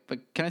and you're like, but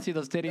can I see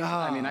those titties?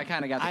 I mean, I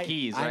kind of got the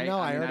keys, right? I know,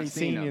 I already I've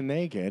seen you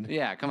naked.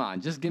 Yeah, come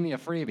on. Just give me a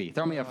freebie.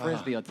 Throw me a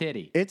frisbee, a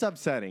titty. It's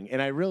upsetting,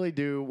 and I really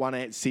do want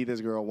to see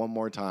this girl one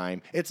more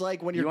time. It's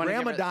like when your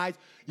grandma dies,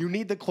 you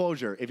need the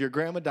closure. If your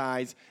grandma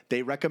dies,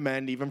 they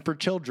recommend, even for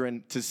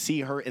children, to see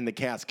her in the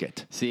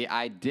casket. See,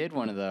 I did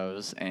one of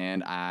those,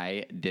 and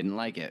I didn't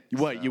like it.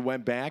 What, so you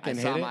went back and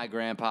hit it? I saw my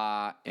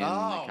grandpa in the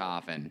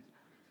coffin.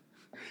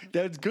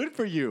 That's good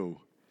for you.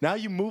 Now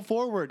you move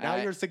forward. Now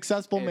you're a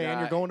successful man.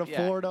 You're going to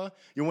Florida.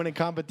 You're winning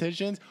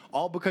competitions,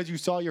 all because you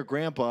saw your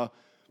grandpa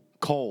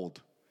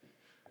cold.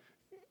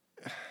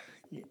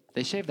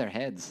 They shave their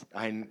heads.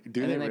 And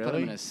then they put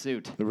him in a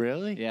suit.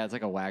 Really? Yeah, it's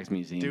like a wax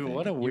museum. Dude, thing.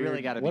 what a weird, you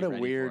really gotta what be a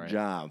ready weird for it.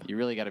 job. You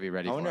really got to be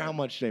ready for it. I wonder how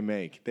much they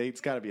make.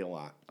 It's got to be a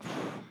lot.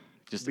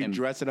 Just be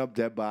dressing up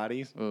dead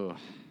bodies. Ooh.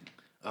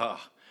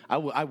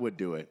 I would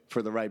do it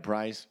for the right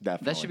price.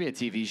 Definitely. That should be a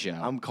TV show.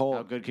 I'm cold.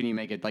 How good can you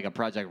make it? Like a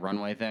Project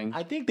Runway thing?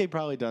 I think they've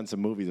probably done some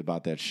movies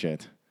about that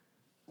shit.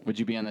 Would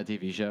you be on that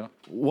TV show?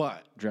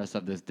 What? Dress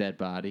up this dead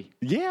body?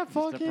 Yeah,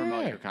 fuck to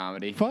promote your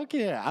comedy? Fuck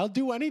yeah. I'll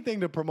do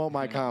anything to promote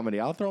my comedy.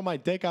 I'll throw my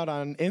dick out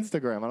on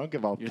Instagram. I don't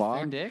give a fuck.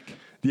 Slim dick?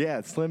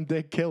 Yeah, Slim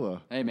Dick Killer.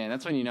 Hey, man,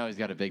 that's when you know he's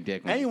got a big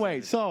dick. Anyway,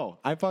 so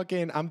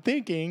I'm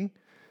thinking,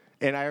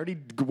 and I already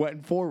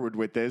went forward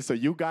with this, so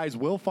you guys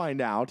will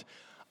find out.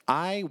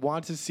 I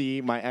want to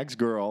see my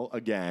ex-girl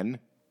again,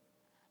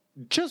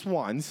 just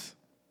once.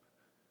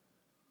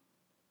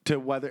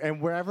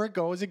 And wherever it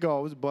goes, it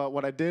goes. But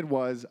what I did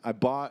was I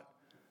bought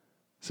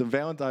some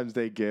Valentine's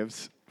Day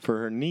gifts for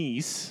her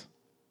niece,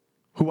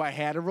 who I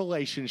had a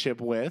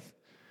relationship with.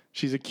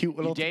 She's a cute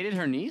little. You dated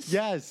her niece?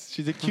 Yes,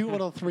 she's a cute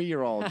little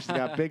 3-year-old. She's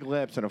got big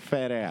lips and a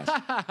fat ass.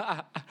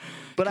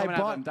 But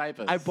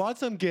I bought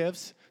some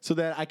gifts so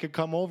that I could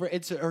come over.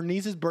 It's her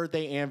niece's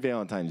birthday and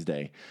Valentine's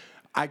Day.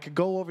 I could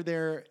go over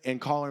there and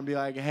call her and be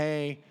like,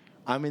 "Hey,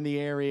 I'm in the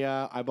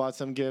area. I bought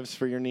some gifts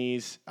for your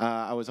niece.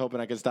 I was hoping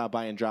I could stop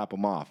by and drop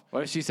them off."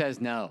 What if she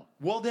says no?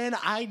 Well, then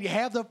I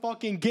have the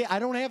fucking gift. I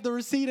don't have the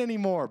receipt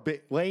anymore,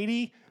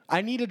 lady.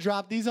 I need to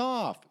drop these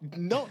off.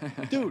 No,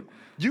 dude,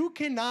 you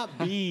cannot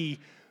be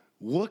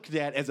looked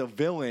at as a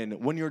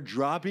villain when you're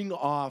dropping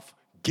off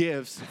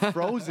gifts,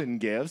 frozen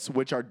gifts,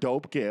 which are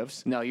dope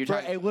gifts. No, you're for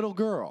talking a little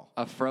girl.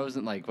 A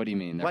frozen, like, what do you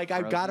mean? Like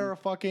I got her a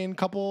fucking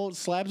couple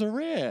slabs of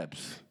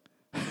ribs.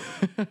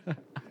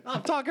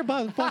 I'm talking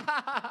about.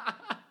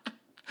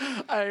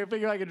 I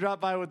figure I could drop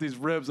by with these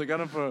ribs. I got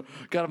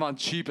them on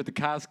cheap at the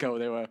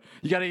Costco.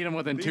 You got to eat them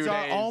within 2 days. These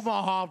are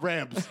Omaha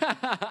ribs. No,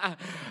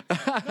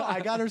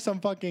 I got her some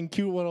fucking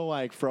cute little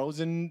like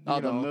frozen.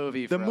 The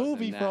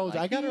movie Frozen.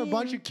 I got her a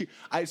bunch of cute.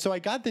 So I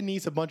got the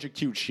niece a bunch of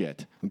cute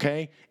shit.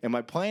 Okay, and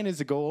my plan is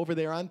to go over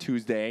there on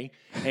Tuesday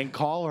and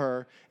call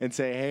her and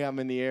say, "Hey, I'm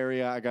in the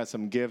area. I got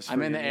some gifts.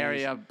 I'm in the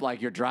area,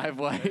 like your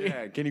driveway.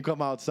 Yeah, can you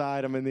come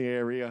outside? I'm in the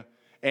area."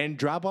 And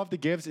drop off the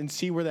gifts and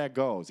see where that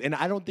goes. And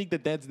I don't think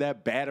that that's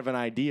that bad of an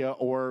idea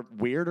or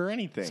weird or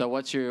anything. So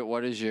what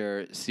is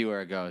your see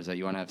where it goes? That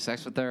you want to have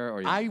sex with her,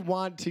 or I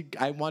want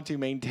to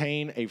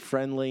maintain a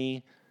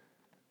friendly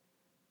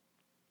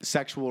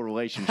sexual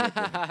relationship with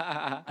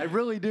her. I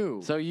really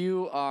do. So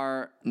you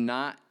are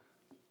not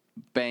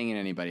banging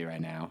anybody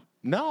right now?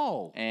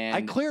 No. And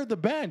I cleared the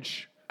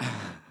bench.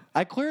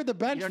 I cleared the You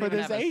bench don't for even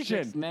this have a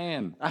Asian. sixth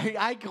man.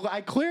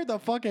 I cleared the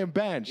fucking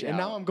bench, and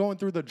Yeah. now I'm going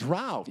through the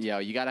drought. Yo,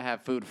 you gotta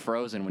have food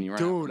frozen when you run.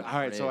 Dude, out from all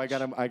right. the So I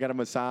fridge. got a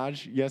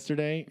massage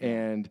yesterday,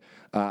 and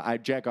I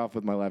jack off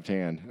with my left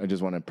hand. I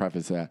just want to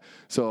preface that.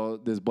 So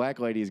this black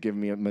lady is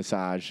giving me a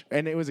massage,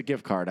 and it was a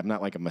gift card. I'm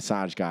not like a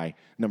massage guy.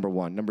 Number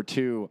one. Number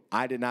two,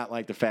 I did not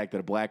like the fact that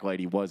a black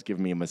lady was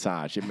giving me a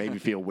massage. It made me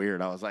feel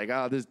weird. I was like,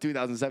 oh, this is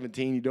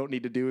 2017. You don't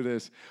need to do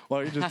this. Why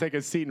don't you just take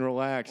a seat and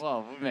relax?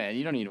 Well, man,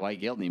 you don't need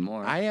white guilt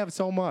anymore. I have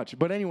so much.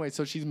 But anyway,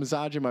 so she's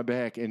massaging my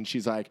back, and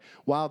she's like,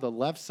 wow, the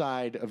left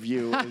side of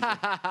you is.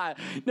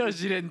 No,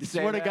 she didn't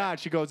say Swear to that. God,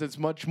 she goes, it's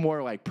much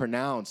more like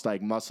pronounced,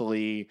 like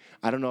muscly.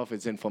 I don't know if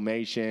it's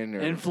inflammation or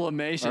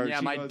Inflammation. or Yeah,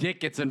 she my goes- dick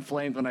gets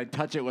inflamed when I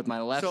touch it with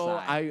my left So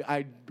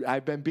side.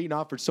 I've been beaten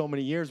off for so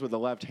many years with the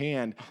left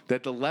hand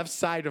that the left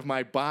side of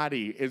my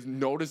body is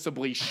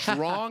noticeably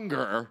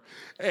stronger.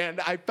 And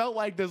I felt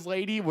like this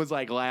lady was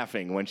like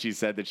laughing when she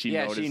said that she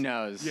Yeah, noticed. she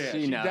knows. Yeah,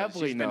 She knows.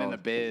 definitely She's knows. been in the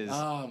biz.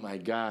 Oh my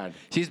God.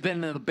 She's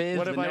been in the biz.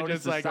 What if to I notice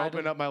just the like side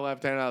opened of- up my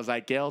left hand and I was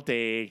like,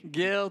 guilty.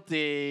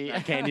 Guilty.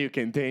 Can you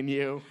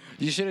continue?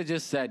 You should have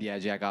just said, yeah,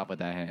 jack off with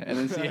that hand, and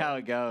then see how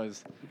it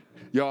goes.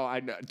 Yo, I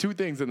know, two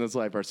things in this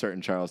life are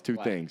certain, Charles. Two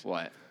What? things.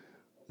 What?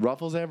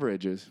 Ruffles have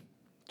ridges,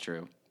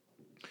 True.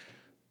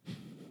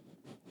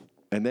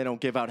 and they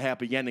don't give out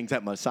happy endings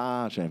at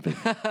massage. Envy.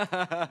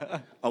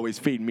 Always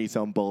feeding me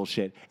some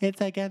bullshit.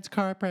 It's against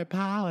corporate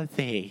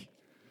policy.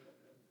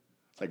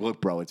 It's like, look,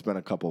 bro, it's been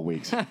a couple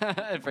weeks.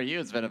 For you,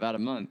 it's been about a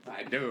month.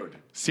 Dude.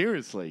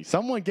 Seriously,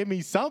 someone give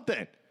me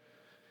something.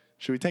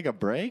 Should we take a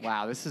break?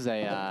 Wow, this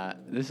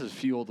is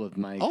fueled with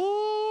Mike.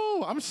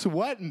 Oh, I'm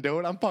sweating,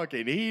 dude. I'm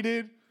fucking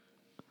heated.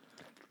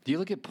 Do you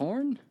look at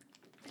porn?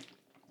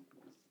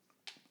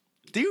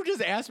 Do you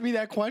just ask me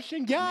that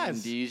question? Yes.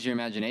 And do you use your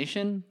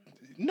imagination?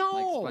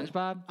 No. Like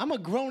SpongeBob? I'm a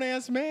grown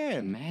ass man.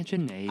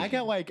 Imagination. I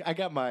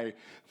got my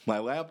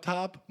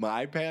laptop,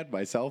 my iPad,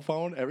 my cell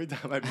phone. Every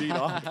time I beat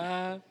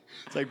off,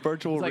 it's like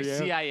virtual It's like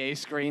reality. CIA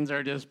screens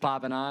are just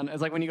popping on.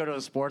 It's like when you go to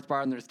a sports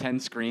bar and there's 10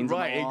 screens. on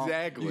the Right, wall.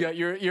 exactly.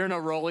 You're in a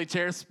rolly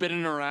chair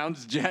spinning around,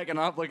 just jacking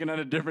off, looking at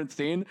a different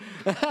scene.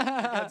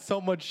 Got so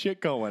much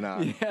shit going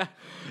on. Yeah.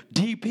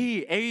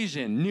 DP,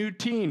 Asian, new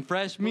teen,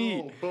 fresh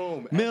meat.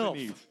 Boom, boom. MILF.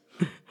 Ebony's.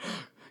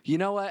 You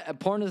know what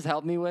porn has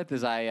helped me with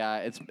is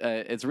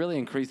it's really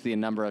increased the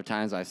number of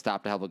times I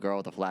stopped to help a girl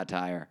with a flat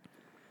tire.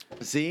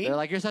 See? They're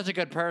like, you're such a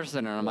good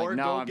person, and I'm or like,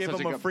 no, go I'm give such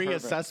them a a good free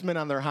pervert. assessment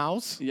on their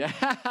house. Yeah.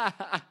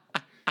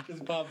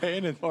 Just pop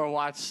in and. Or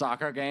watch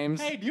soccer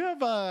games. Hey, do you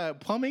have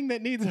plumbing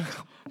that needs? Do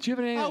you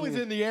have any? I was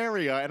in the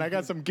area and I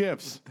got some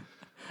gifts.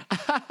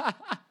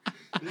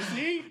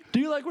 See? Do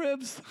you like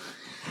ribs?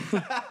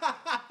 All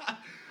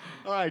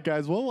right,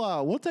 guys.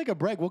 We'll take a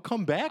break. We'll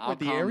come back with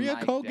the calm area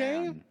Mike code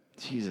down. game.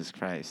 Jesus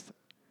Christ.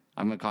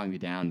 I'm gonna calm you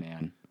down,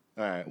 man.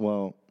 All right.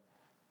 Well,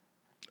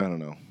 I don't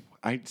know.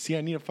 I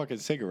need a fucking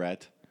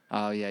cigarette.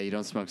 Oh yeah, you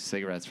don't smoke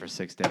cigarettes for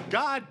 6 days.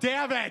 God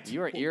damn it!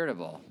 You are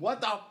irritable.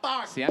 What the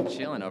fuck? See, I'm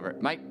chilling over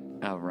it. Mike.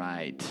 All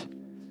right.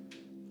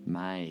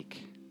 Mike.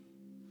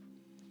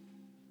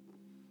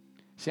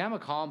 See, I'm a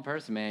calm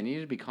person, man. You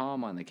need to be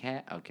calm on the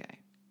cat. Okay.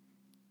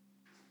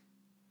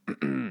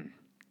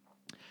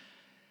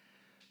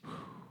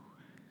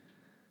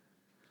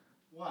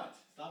 What?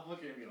 Stop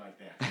looking at me like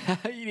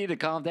that. You need to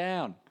calm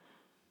down.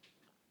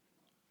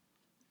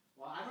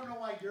 Well, I don't know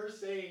why you're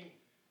saying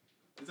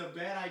it's a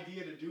bad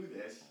idea to do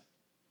this.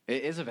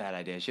 It is a bad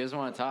idea. She doesn't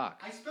want to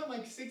talk. I spent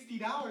like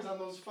 $60 on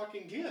those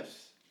fucking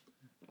gifts.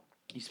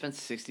 You spent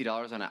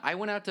 $60 on it. I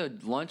went out to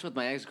lunch with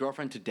my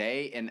ex-girlfriend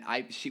today, and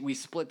we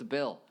split the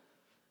bill.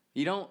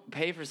 You don't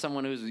pay for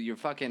someone who's your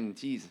fucking,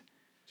 jeez.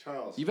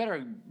 Charles. You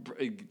better,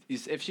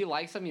 if she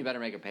likes them, you better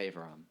make her pay for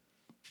them.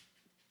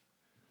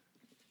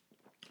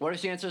 What if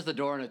she answers the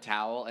door in a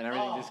towel and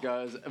everything just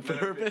goes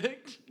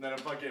perfect? And then a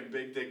fucking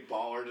big dick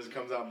baller just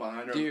comes out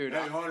behind her. Dude.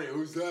 Hey, honey,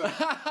 who's that?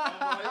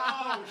 I'm like,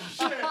 oh,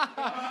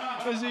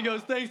 shit. And she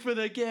goes, thanks for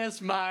the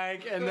gift,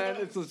 Mike. And then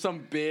it's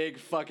some big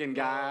fucking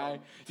guy.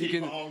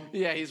 T-bone.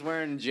 Yeah, he's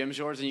wearing gym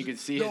shorts and you can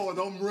see his... Yo,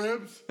 them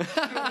ribs?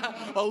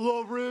 I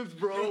love ribs,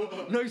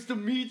 bro. Nice to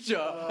meet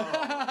ya.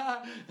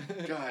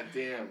 God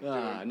damn.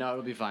 Dude. No,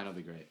 it'll be fine. It'll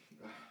be great.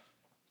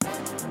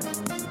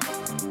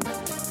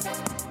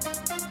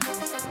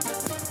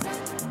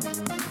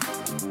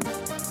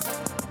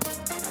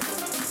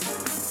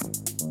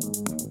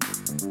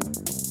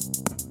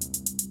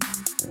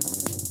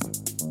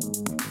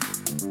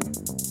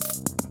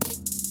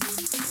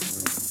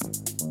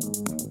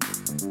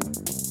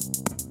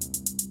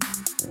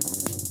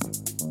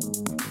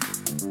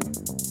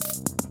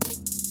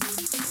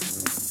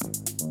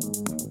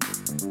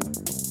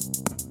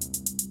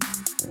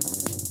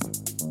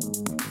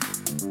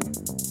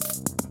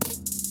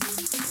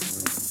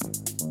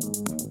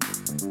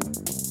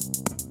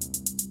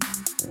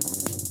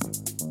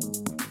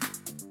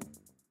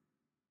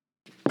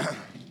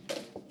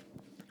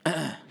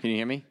 Can you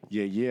hear me?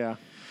 Yeah.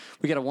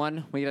 We got a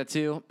 1. We got a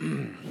 2.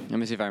 Let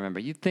me see if I remember.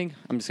 You think?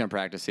 I'm just going to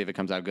practice, see if it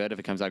comes out good. If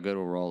it comes out good,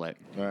 we'll roll it.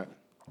 All right.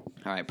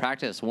 All right,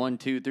 practice. 1,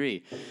 2,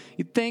 3.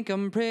 You think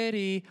I'm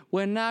pretty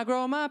when I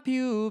grow my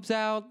pubes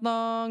out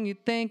long. You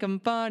think I'm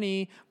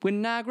funny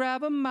when I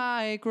grab a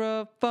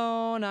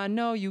microphone. I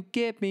know you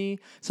get me,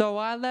 so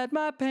I let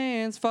my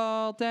pants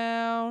fall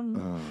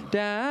down,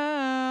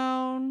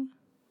 down.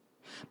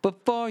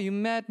 Before you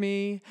met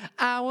me,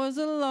 I was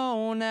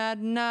alone at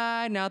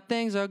night. Now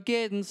things are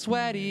getting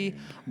sweaty.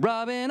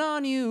 Rubbing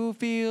on you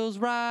feels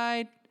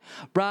right.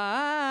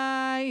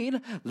 Right,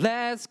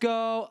 let's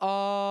go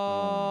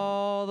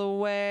all the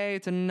way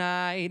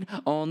tonight.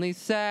 Only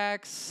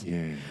sex,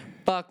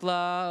 fuck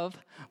love.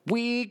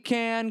 We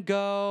can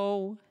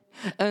go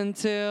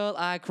until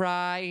I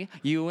cry.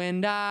 You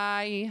and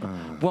I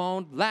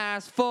won't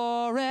last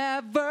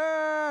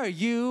forever.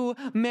 You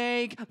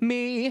make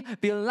me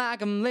feel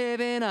like I'm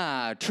living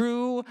a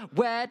true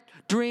wet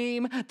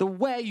dream. The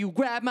way you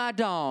grab my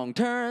dong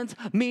turns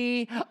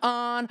me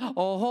on.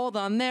 Oh, hold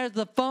on, there's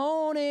the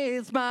phone.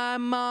 It's my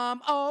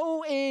mom.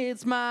 Oh,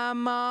 it's my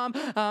mom.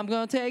 I'm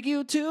gonna take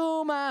you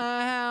to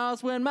my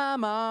house when my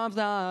mom's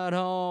not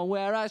home,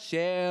 where I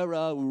share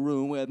a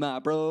room with my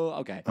bro.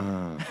 Okay.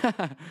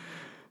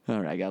 All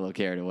right, I got a little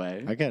carried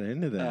away. I got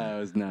into that. That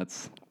was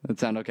nuts. That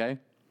sound okay?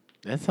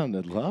 That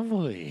sounded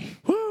lovely.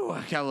 Woo!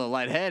 I got a little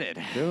lightheaded.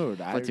 Dude,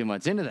 Put too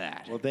much into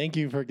that. Well, thank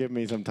you for giving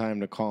me some time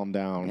to calm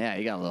down. Yeah,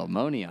 you got a little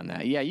moany on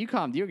that. Yeah, you're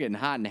getting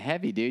hot and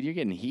heavy, dude. You're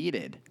getting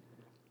heated.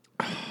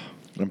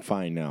 I'm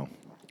fine now.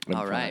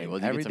 All right. Well,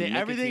 you get some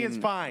everything is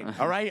nicotine- fine.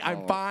 All right,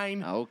 I'm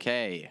fine.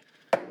 Okay.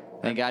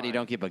 Thank God you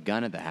don't keep a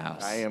gun at the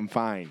house. I am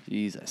fine.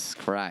 Jesus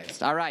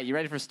Christ. All right, you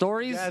ready for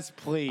stories? Yes,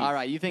 please. All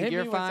right, you think Hit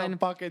you're me with fine? some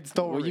fucking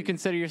story. Will you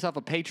consider yourself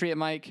a patriot,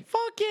 Mike?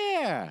 Fuck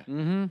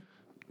yeah.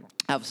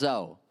 How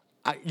so?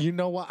 You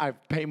know what? I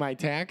pay my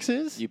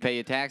taxes. You pay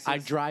your taxes? I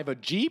drive a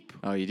Jeep.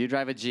 Oh, you do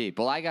drive a Jeep.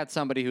 Well, I got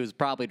somebody who's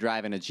probably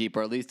driving a Jeep,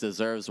 or at least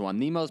deserves one.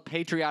 The most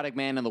patriotic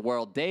man in the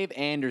world, Dave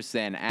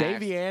Anderson.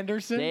 Davey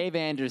Anderson? Dave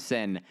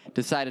Anderson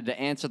decided to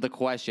answer the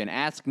question,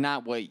 ask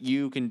not what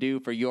you can do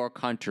for your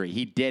country.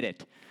 He did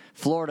it.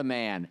 Florida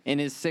man in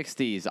his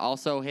 60s,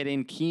 also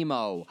hitting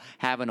chemo,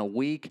 having a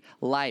weak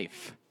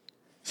life.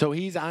 So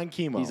he's on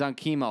chemo. He's on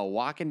chemo,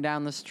 walking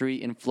down the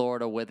street in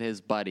Florida with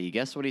his buddy.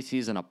 Guess what he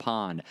sees in a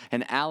pond?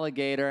 An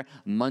alligator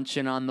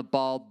munching on the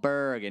bald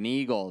bird, an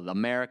eagle,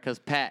 America's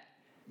pet.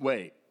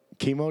 Wait.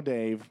 Chemo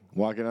Dave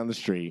walking on the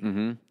street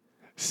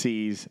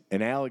sees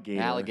an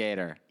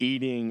alligator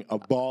eating a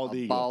bald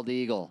eagle. Bald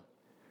eagle.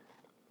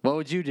 What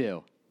would you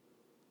do?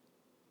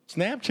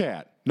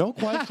 Snapchat. No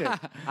question.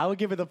 I would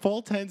give it the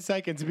full 10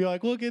 seconds and be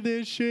like, look at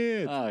this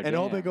shit. Oh, and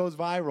hope damn. it goes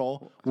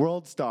viral,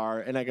 world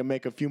star, and I can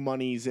make a few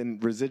monies in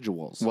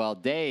residuals. Well,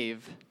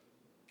 Dave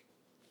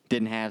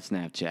didn't have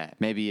Snapchat.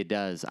 Maybe he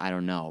does. I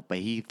don't know. But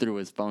he threw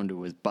his phone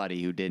to his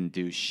buddy who didn't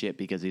do shit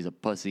because he's a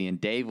pussy.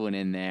 And Dave went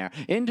in there,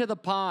 into the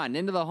pond,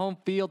 into the home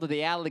field of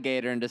the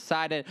alligator, and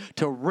decided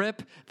to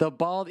rip the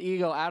bald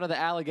eagle out of the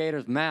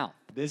alligator's mouth.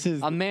 This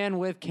is A man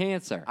with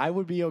cancer. I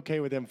would be okay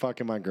with him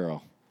fucking my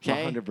girl.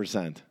 'Kay.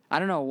 100%. I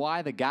don't know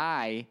why the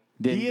guy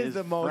didn't. He is his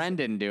the most- friend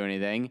didn't do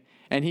anything,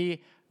 and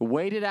he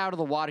waded out of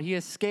the water. He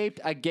escaped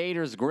a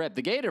gator's grip.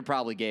 The gator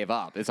probably gave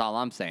up. Is all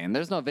I'm saying.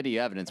 There's no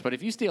video evidence, but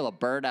if you steal a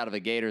bird out of a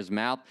gator's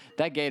mouth,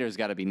 that gator's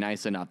got to be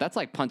nice enough. That's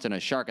like punching a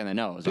shark in the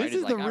nose. This right? is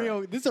It's like, the all real.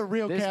 right, This is a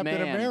real this Captain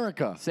man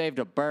America. saved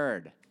a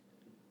bird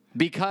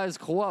because,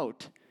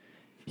 quote,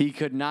 he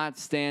could not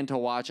stand to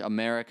watch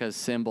America's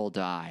symbol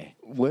die.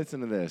 Listen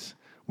to this.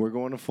 We're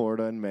going to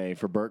Florida in May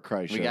for Burt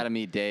Kreischer. We got to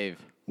meet Dave.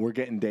 We're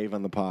getting Dave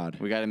on the pod.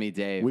 We got to meet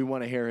Dave. We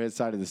want to hear his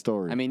side of the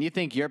story. I mean, you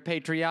think you're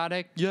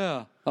patriotic?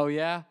 Yeah. Oh,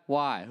 yeah?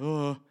 Why?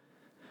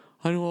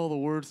 I know all the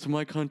words to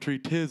my country,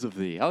 'tis of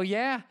thee. Oh,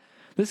 yeah?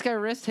 This guy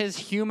risked his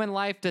human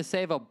life to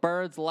save a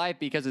bird's life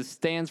because it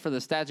stands for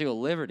the Statue of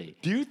Liberty.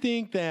 do you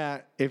think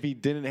that if he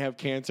didn't have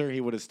cancer, he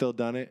would have still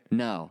done it?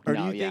 No. Or do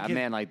no, you yeah, think a his-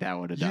 man like that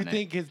would have Do done you it.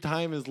 think his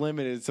time is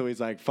limited, so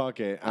he's like, fuck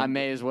it. I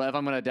may as well, if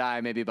I'm going to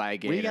die, maybe by a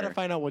gator. We got to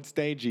find out what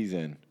stage he's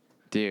in.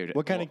 Dude.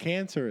 What kind well, of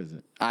cancer is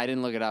it? I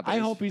didn't look it up. but I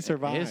his- hope he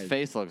survives. His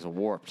face looks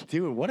warped.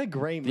 Dude, what a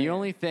great man. The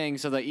only thing,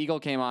 so the eagle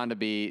came on to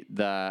be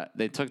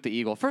they took the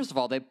eagle. First of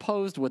all, they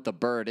posed with the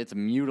bird. It's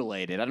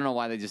mutilated. I don't know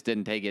why they just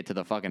didn't take it to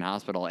the fucking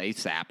hospital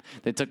ASAP.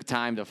 They took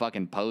time to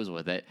fucking pose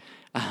with it.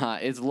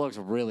 It looks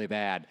really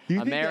bad. You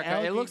think the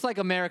America, it looks like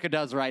America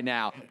does right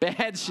now.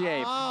 Bad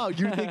shape. Oh,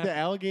 you think the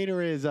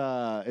alligator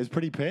is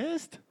pretty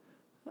pissed?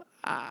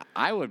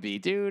 I would be,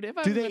 dude. If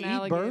I Do was they an eat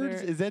alligator,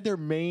 birds? Is that their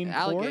main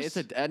course?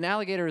 An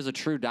alligator is a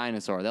true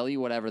dinosaur. They'll eat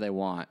whatever they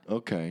want.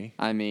 Okay.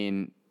 I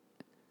mean,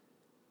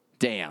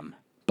 damn.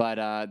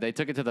 But they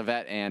took it to the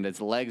vet, and its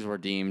legs were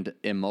deemed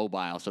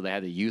immobile, so they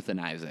had to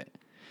euthanize it.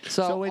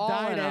 So it all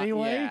died in all-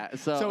 anyway? Yeah.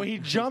 So he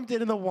jumped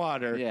into the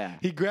water. Yeah.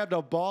 He grabbed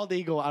a bald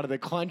eagle out of the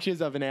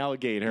clutches of an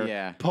alligator.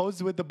 Yeah.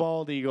 Posed with the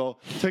bald eagle,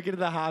 took it to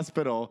the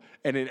hospital,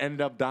 and it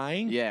ended up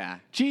dying? Yeah.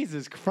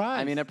 Jesus Christ.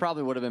 I mean, it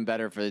probably would have been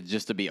better for it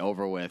just to be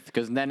over with,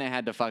 because then it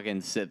had to fucking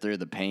sit through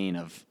the pain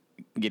of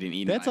getting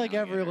eaten. That's by an like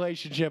every alligator.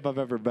 relationship I've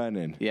ever been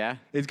in. Yeah.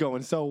 It's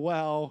going so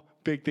well,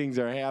 big things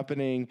are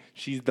happening.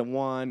 She's the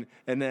one.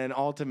 And then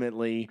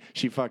ultimately,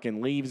 she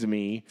fucking leaves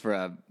me. For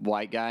a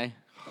white guy,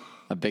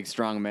 a big,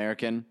 strong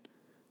American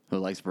who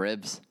likes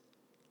ribs.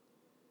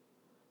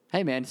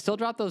 Hey, man, still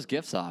drop those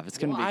gifts off. It's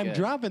going to be I'm good.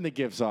 dropping the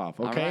gifts off,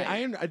 okay?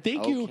 right.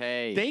 Thank you.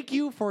 Okay. Thank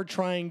you for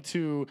trying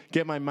to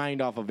get my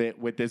mind off of it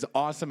with this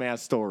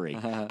awesome-ass story.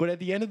 But at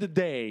the end of the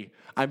day,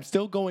 I'm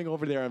still going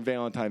over there on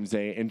Valentine's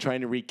Day and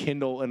trying to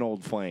rekindle an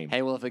old flame.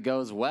 Hey, well, if it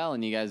goes well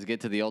and you guys get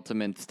to the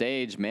ultimate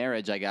stage,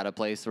 marriage, I got a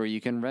place where you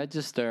can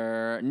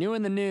register. New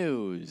in the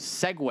news,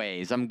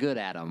 segues. I'm good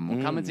at them.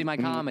 Come and see my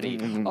comedy.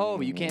 Oh,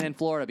 you can't in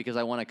Florida because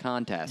I won a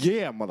contest.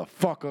 Yeah,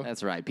 motherfucker.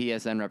 That's right.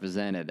 PSN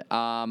represented.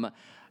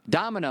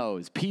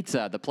 Domino's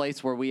Pizza, the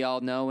place where we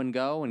all know and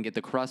go and get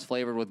the crust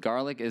flavored with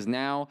garlic, is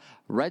now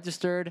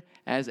registered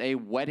as a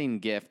wedding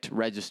gift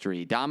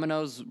registry.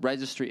 Domino's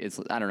registry,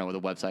 I don't know what the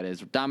website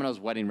is,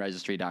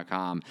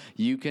 Domino'sWeddingRegistry.com.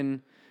 You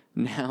can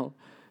now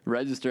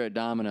register at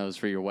Domino's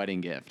for your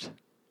wedding gift.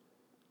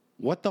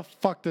 What the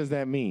fuck does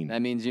that mean?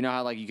 That means, you know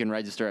how like you can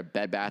register at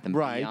Bed Bath &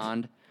 Right.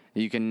 Beyond?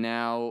 You can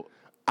now...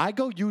 I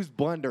go use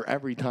Blender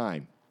every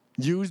time.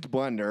 Used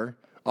Blender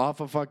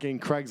off of fucking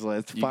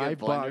Craigslist, You $5. get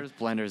blenders?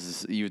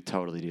 Blenders, you would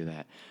totally do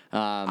that.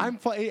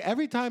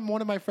 Every time one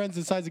of my friends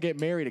decides to get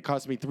married, it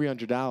costs me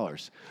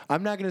 $300.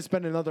 I'm not going to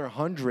spend another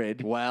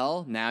 $100.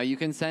 Well, now you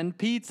can send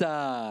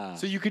pizza.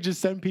 So you could just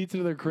send pizza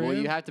to their crib. Well,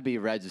 you have to be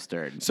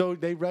registered. So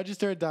they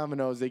register at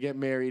Domino's, they get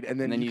married, and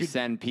then, And then you could,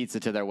 send pizza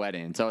to their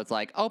wedding. So it's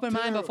like, open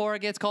mine Dude. before it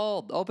gets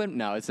cold.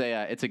 No, it's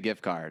a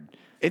gift card.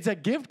 It's a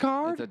gift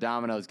card. It's a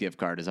Domino's gift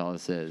card is all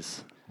this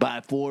is.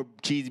 Buy 4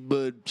 cheese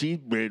bread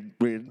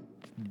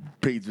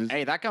pizzas.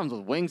 Hey, that comes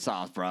with wing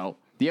sauce, bro.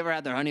 You ever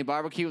had their honey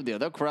barbecue?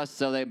 Their crust.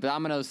 So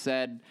Domino's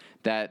said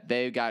that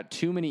they got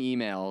too many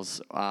emails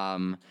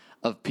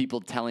of people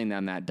telling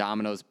them that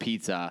Domino's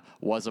Pizza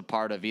was a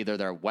part of either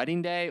their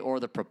wedding day or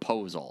the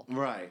proposal.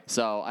 Right.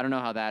 So I don't know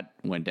how that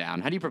went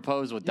down. How do you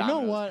propose with You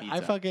Domino's know what?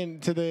 Pizza?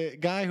 To the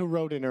guy who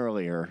wrote in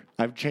earlier,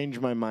 I've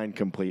changed my mind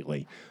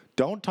completely.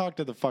 Don't talk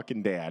to the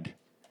fucking dad.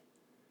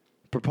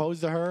 Propose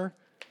to her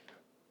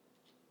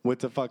with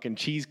the fucking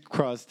cheese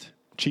crust,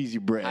 cheesy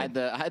bread.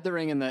 Hide the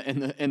ring in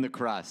the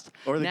crust.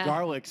 or the Nah.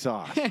 garlic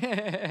sauce.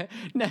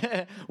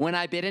 When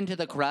I bit into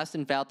the crust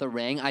and felt the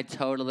ring, I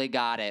totally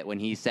got it when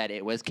he said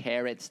it was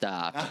carrot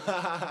stuff.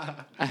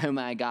 Oh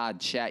my God,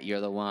 Chet,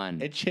 you're the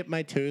one. It chipped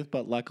my tooth,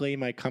 but luckily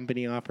my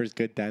company offers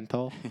good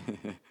dental.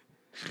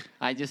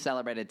 I just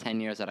celebrated 10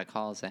 years at a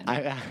call center. I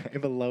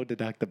have a low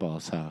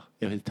deductible, so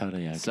it was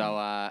totally okay.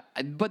 So,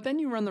 but then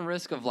you run the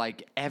risk of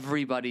like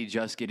everybody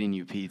just getting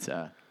you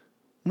pizza.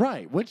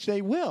 Right, which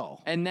they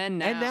will. And then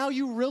now,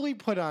 you really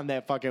put on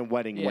that fucking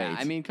wedding weight. yeah,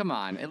 I mean, come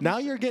on. Now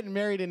you're getting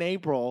married in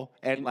April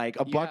at like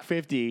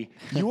 $150.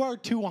 You are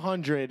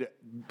 $200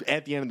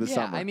 at the end of the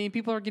yeah, summer. I mean,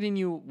 people are getting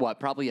you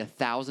what, probably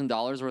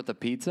 $1,000 worth of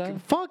pizza.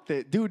 Fuck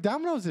that, dude.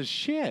 Domino's is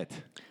shit.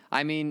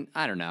 I mean,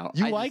 I don't know.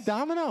 You I like just-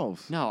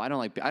 Domino's? No, I don't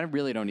like. I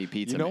really don't eat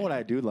pizza. You know man. what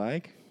I do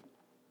like?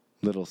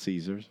 Little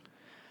Caesars.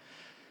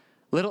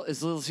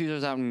 Is Little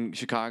Caesars out in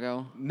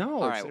Chicago?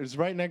 No, All it's, right. it's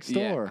right next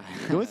Yeah. door.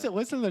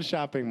 listen to the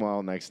shopping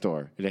mall next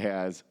door. It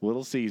has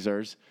Little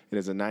Caesars. It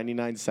is a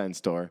 99-cent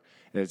store.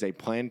 It is a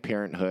Planned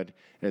Parenthood.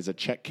 It is a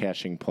check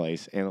cashing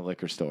place and a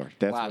liquor store.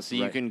 That's Wow, what's so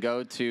you right- can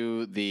go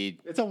to the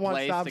It's a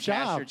one-stop place to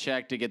cash shop. your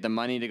check to get the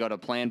money to go to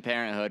Planned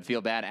Parenthood, feel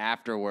bad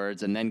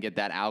afterwards, and then get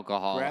that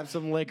alcohol. grab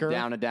some liquor.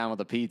 down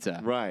with a pizza.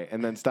 Right,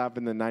 and then stop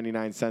in the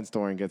 99-cent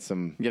store and get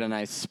some Get a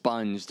nice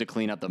sponge to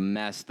clean up the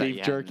mess that beef you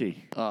had.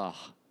 jerky. Ugh.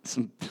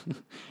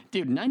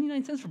 Dude,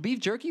 99 cents for beef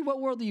jerky?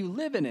 What world are you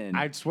living in?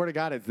 I swear to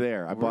God, it's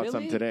there. I bought some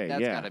Really? today.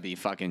 That's yeah. got to be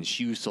fucking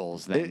shoe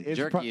soles then. It's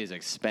jerky pro- is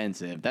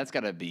expensive. That's got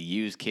to be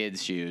used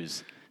kids'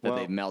 shoes that Well,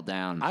 they melt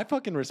down. I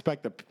fucking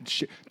respect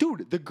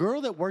dude. The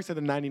girl that works at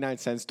the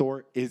 99-cent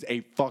store is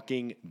a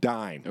fucking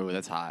dime. Oh,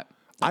 that's hot.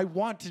 I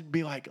want to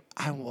be like,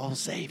 I will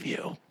save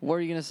you. What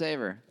are you going to save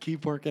her?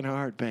 Keep working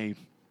hard, babe.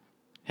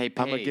 Hey,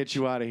 Paige. I'm gonna get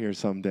you out of here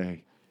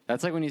someday.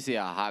 That's like when you see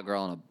a hot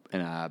girl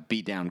in a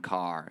beat down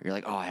car. You're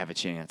like, oh, I have a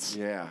chance.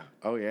 Yeah.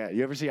 Oh yeah.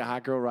 You ever see a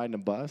hot girl riding a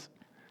bus?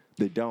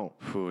 They don't.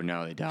 Ooh,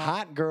 no, they don't.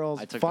 Hot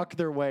girls I took fuck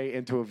their way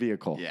into a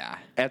vehicle. Yeah.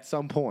 At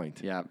some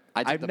point. Yeah.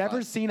 I took I've the never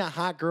bus. seen a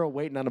hot girl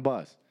waiting on a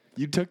bus.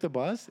 You took the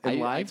bus in I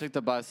life? took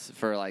the bus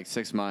for like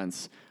 6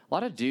 months. A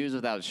lot of dudes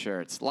without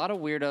shirts. A lot of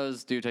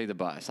weirdos do take the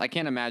bus. I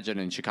can't imagine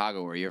in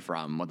Chicago where you're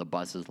from what the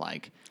bus is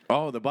like.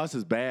 Oh, the bus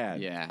is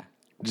bad. Yeah.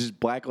 Just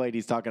black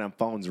ladies talking on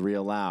phones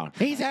real loud.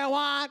 He said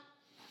what?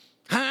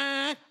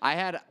 Huh?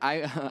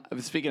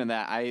 Speaking of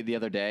that, the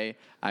other day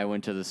I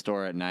went to the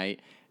store at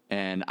night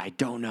and I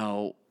don't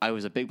know, I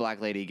was a big black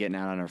lady getting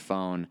out on her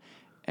phone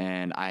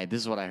and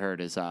this is what I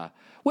heard is,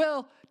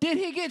 well, did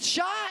he get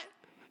shot?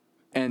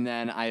 And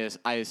then I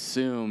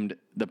assumed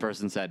the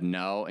person said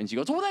no, and she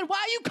goes, well then why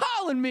are you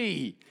calling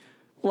me?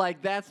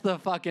 Like that's the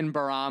fucking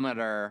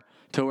barometer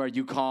to where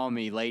you call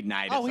me late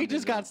night. if Oh, he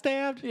just something's got wrong.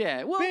 stabbed?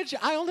 Yeah, well- Bitch,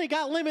 I only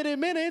got limited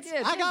minutes.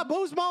 Yeah, I got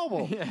Boost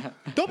Mobile. Yeah.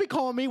 Don't be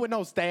calling me with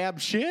no stab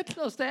shit.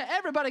 No,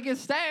 everybody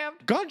gets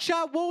stabbed.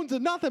 Gunshot wounds are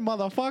nothing,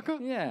 motherfucker.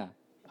 Yeah.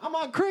 I'm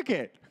on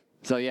cricket.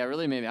 So yeah, it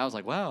really made me. I was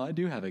like, wow, I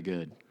do have it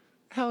good.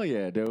 Hell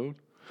yeah, dude.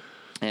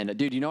 And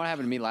dude, you know what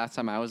happened to me last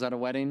time I was at a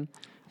wedding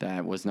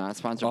that was not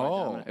sponsored by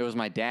Oh. Domino? It was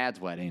my dad's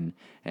wedding,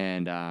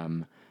 and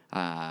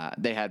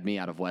they had me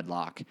out of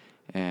wedlock,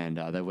 and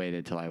they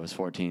waited till I was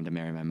 14 to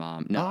marry my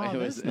mom. No, Oh, it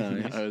was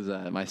that's nice. it was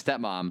my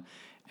stepmom,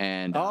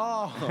 and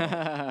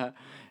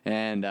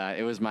and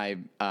it was my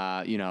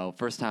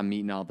first time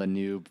meeting all the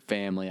new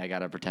family. I got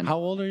to pretend. How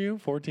old are you?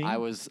 14? I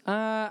was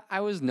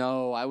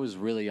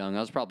really young. I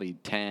was probably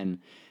 10,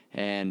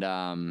 and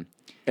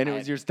And it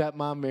was your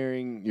stepmom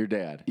marrying your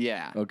dad?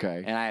 yeah.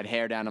 Okay. And I had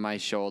hair down to my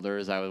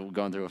shoulders. I was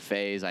going through a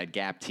phase. I had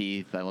gap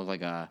teeth. I looked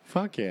like a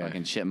Fuck yeah.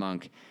 fucking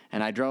chipmunk.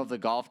 And I drove the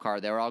golf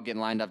cart. They were all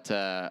getting lined up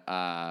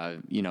to,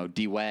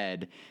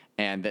 de-wed.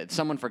 And that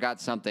someone forgot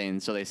something,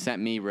 so they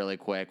sent me really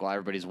quick while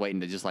everybody's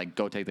waiting to just like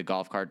go take the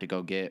golf cart to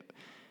go get,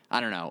 I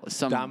don't know,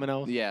 some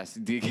Dominoes? Yes,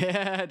 to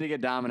get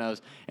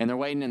Dominoes. And they're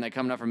waiting, and they're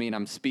coming up for me, and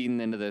I'm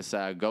speeding into this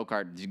go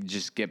kart to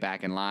just get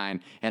back in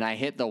line. And I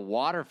hit the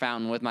water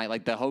fountain with my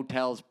the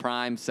hotel's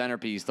prime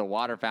centerpiece, the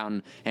water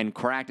fountain, and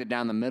cracked it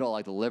down the middle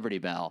like the Liberty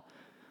Bell,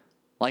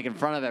 like in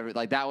front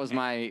of that was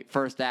my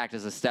first act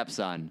as a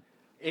stepson.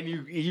 And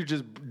you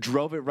just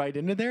drove it right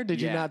into there?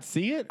 Did you Yeah. not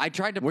see it? I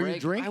tried to Were break.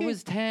 you drinking? I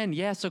was 10.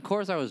 Yes, of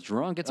course I was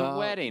drunk. It's a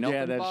wedding, Yeah,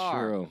 open that's bar.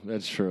 true.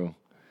 That's true.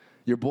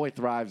 Your boy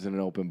thrives in an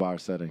open bar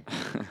setting.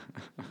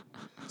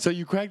 So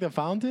you cracked the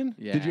fountain?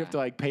 Yeah. Did you have to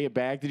like pay it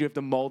back? Did you have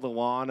to mow the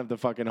lawn of the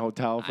fucking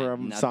hotel for a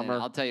Nothing. summer?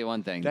 I'll tell you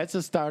one thing. That's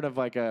the start of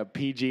like a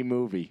PG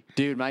movie.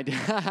 Dude,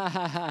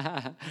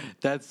 that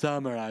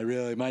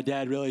summer, my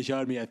dad really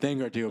showed me a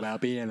thing or two about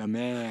being a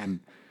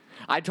man.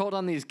 I told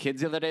on these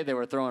kids the other day they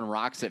were throwing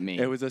rocks at me.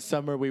 It was a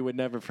summer we would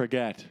never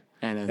forget.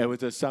 And It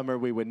was a summer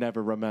we would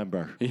never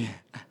remember.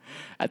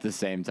 at the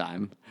same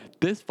time.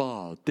 This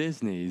fall,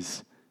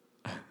 Disney's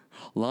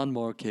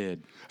Lawnmower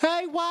Kid.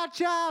 Hey,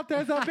 watch out!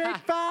 There's a big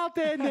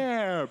fountain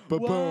there.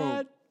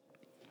 Ba-boom.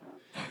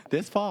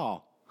 This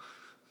fall.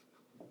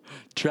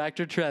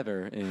 Tractor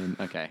Trevor in.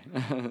 Okay.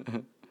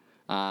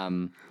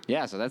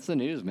 Yeah, so that's the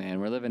news, man.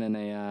 We're living in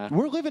a.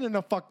 We're living in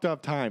a fucked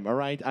up time, all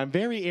right? I'm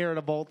very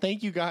irritable.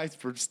 Thank you guys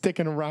for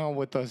sticking around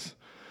with us.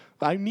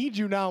 I need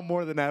you now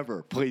more than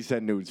ever. Please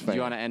send nudes, Do fam.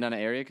 you want to end on an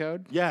area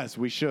code? Yes,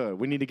 we should.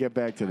 We need to get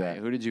back to that.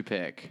 Who did you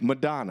pick?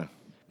 Madonna.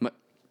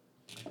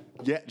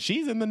 Yeah,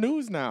 she's in the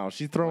news now.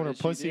 She's throwing her What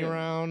did she pussy do?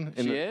 around.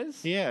 She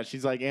is? Yeah,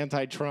 she's like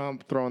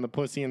anti-Trump, throwing the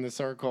pussy in the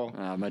circle.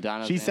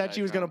 Madonna. She said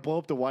she was going to blow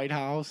up the White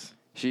House.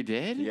 She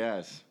did?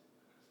 Yes.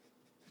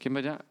 Can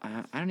Madonna?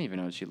 I don't even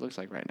know what she looks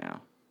like right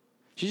now.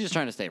 She's just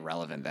trying to stay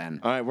relevant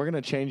then. All right, we're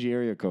going to change the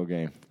area code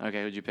game.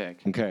 Okay, who'd you pick?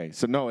 Okay,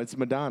 so no, it's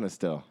Madonna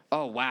still.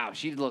 Oh, wow.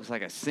 She looks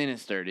like a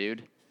sinister,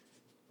 dude.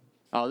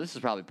 Oh, this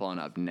is probably pulling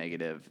up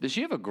negative. Does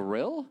she have a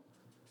grill?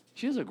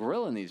 She has a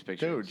grill in these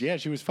pictures. Dude, yeah,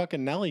 she was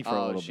fucking Nelly for a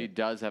Oh, little she bit.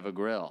 does have a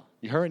grill.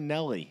 Her and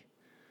Nelly.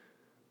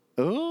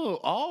 Ooh,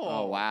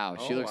 Oh, wow.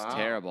 She looks wow.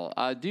 terrible.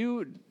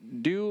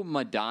 Do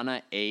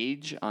Madonna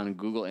age on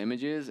Google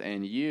Images,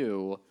 and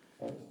you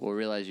will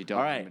realize you don't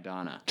All know right.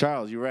 Madonna.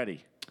 Charles, you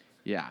ready?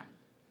 Yeah.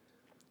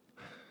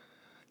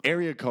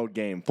 Area code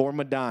game for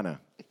Madonna.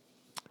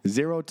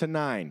 0 to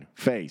 9,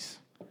 face.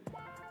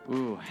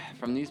 Ooh,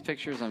 from these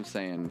pictures, I'm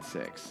saying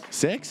 6.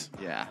 6?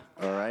 Yeah.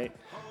 All right.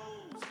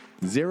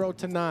 0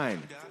 to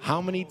 9.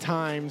 How many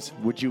times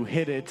would you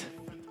hit it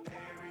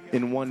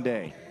in one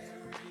day?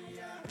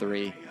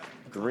 3.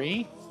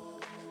 3.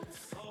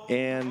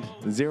 And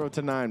 0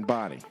 to 9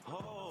 body.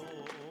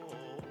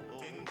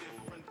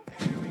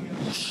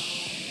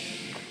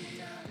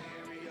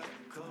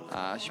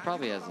 She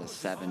probably has a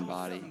 7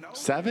 body.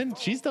 7?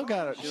 She's still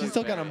got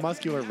a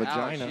muscular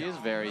vagina.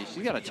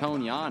 She's got a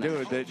tone yawn.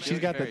 Dude, she's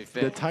got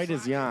the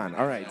tightest yawn.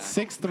 All right,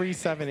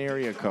 637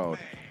 area code.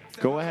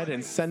 Go ahead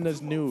and send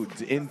us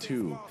nudes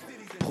into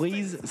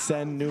please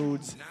send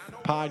nudes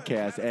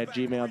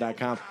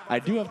podcast@gmail.com. I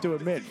do have to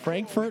admit,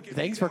 Frankfurt,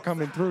 thanks for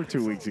coming through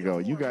 2 weeks ago.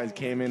 You guys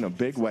came in a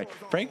big way.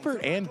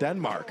 Frankfurt and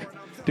Denmark.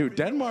 Dude,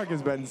 Denmark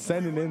has been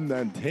sending in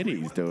them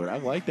titties, dude. I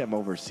like them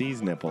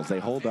overseas nipples. They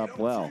hold up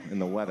well in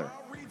the weather.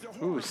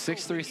 Ooh,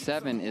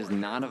 637 is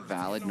not a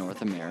valid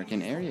North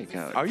American area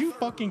code. Are you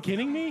fucking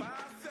kidding me?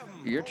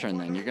 Your turn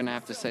then. You're going to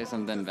have to say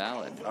something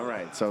valid. All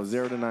right, so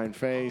 0 to 9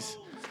 face.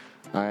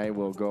 I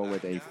will go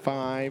with a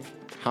 5.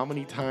 How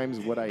many times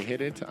would I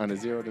hit it on a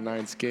 0 to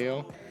 9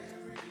 scale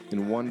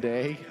in one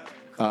day?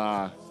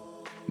 9.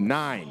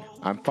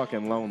 I'm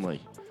fucking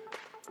lonely.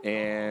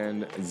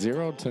 And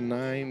 0 to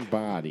 9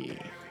 body.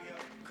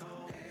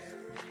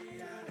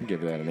 I'll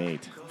give that an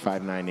 8.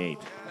 598.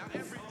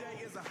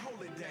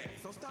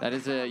 That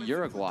is a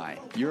Uruguay.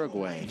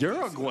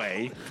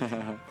 Uruguay.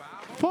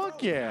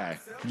 Fuck yeah.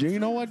 You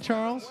know what,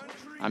 Charles?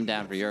 I'm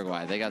down for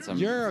Uruguay. They got some.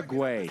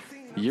 Uruguay.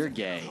 You're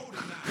gay.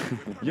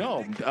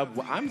 Yo,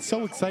 I'm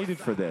so excited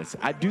for this.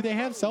 Do they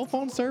have cell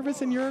phone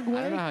service in Uruguay?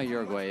 I don't know how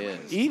Uruguay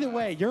is. Either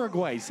way,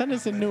 Uruguay, send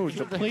us a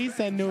nudes. Please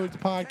send nudes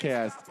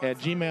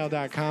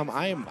podcast@gmail.com.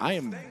 I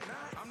am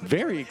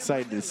very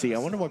excited to see. I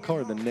wonder what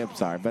color the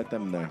nips are. I bet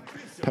them the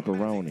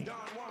pepperoni.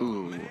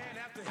 Ooh.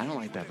 I don't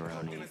like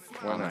pepperoni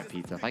on my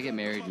pizza. If I get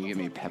married and you get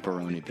me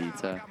pepperoni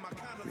pizza,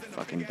 we're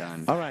fucking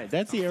done. All right,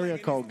 that's the area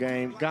code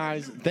game.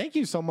 Guys, thank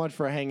you so much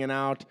for hanging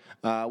out.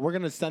 We're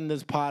going to send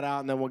this pod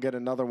out, and then we'll get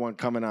another one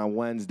coming on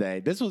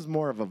Wednesday. This was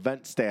more of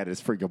event status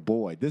for your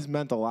boy. This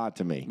meant a lot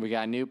to me. We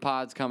got new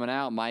pods coming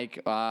out,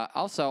 Mike.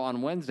 Also,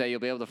 on Wednesday, you'll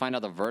be able to find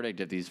out the verdict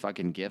if these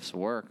fucking gifts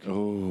work.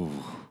 Ooh.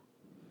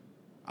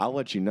 I'll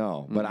let you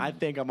know. But I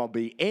think I'm going to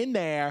be in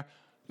there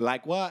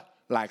like what?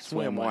 Like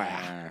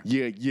swimwear.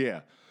 Yeah.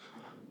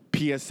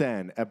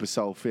 PSN,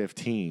 episode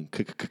 15.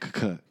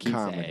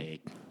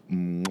 Comedy.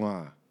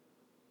 Mwah. It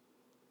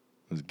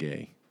was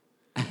gay.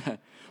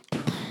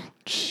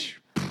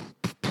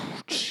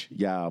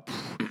 Yeah.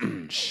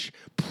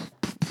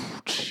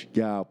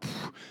 Yeah.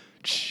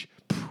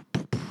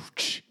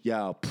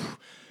 Yeah.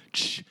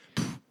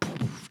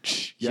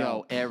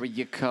 Yo,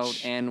 area code,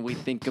 and we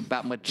think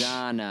about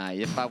Madonna.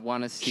 If I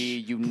wanna see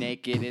you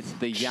naked, it's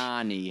the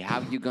Yanni.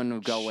 How you gonna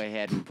go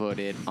ahead and put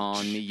it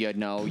on me? You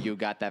know you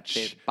got that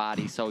fit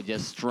body, so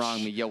just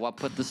strong me. Yo, I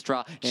put the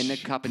straw in the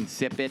cup and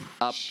sip it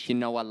up. You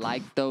know I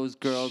like those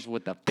girls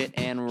with the fit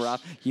and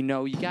rough. You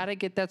know you gotta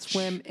get that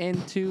swim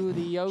into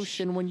the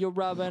ocean when you're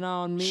rubbing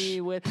on me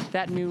with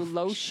that new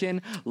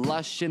lotion.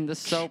 Lush in the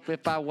soap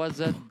if I was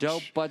a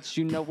dope, but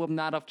you know I'm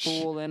not a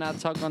fool and I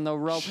tug on the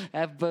rope.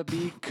 Ever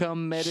be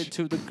committed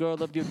to the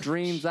girl of your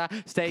dreams? I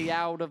stay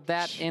out of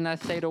that and I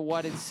say to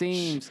what it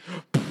seems.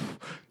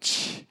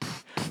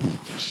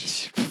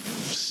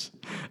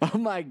 Oh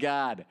my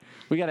God.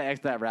 We gotta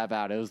X that rap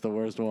out. It was the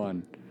worst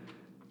one.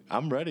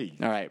 I'm ready.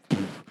 All right.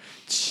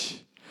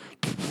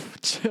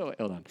 Wait,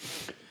 hold on.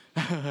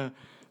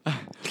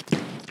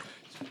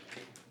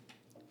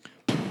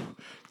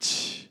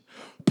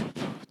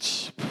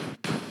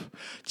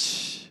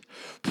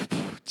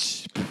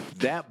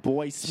 That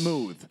boy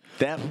smooth.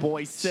 That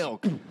boy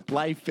silk.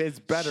 Life is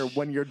better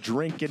when you're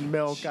drinking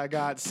milk. I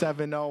got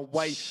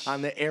 708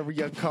 on the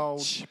area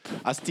code.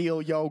 I steal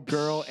your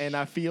girl and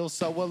I feel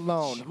so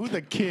alone. Who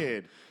the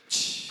kid?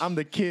 I'm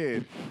the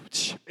kid.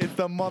 It's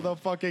the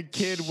motherfucking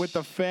kid with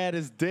the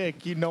fattest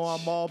dick. You know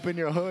I'm all up in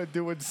your hood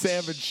doing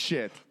savage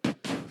shit.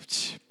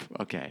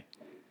 Okay.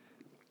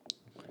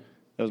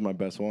 That was my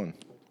best one.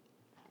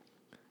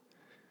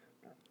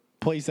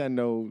 Please send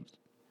those.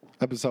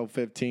 Episode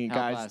 15. Help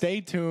Guys, us.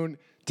 stay tuned.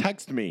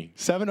 Text me,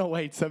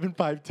 708-752.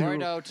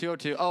 Roydo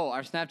 202. Oh,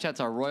 our Snapchats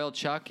are Royal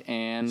Chuck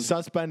and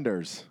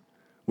Suspenders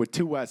with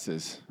 2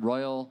 S's.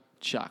 Royal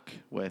Chuck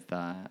with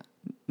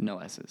no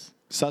S's.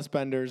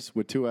 Suspenders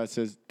with 2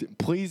 S's.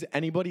 Please,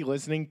 anybody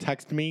listening,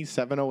 text me,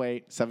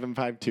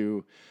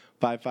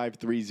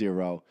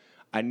 708-752-5530.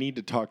 I need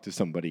to talk to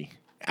somebody,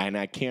 and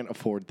I can't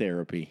afford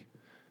therapy.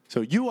 So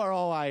you are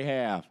all I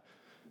have.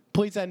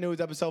 Please send news,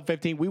 episode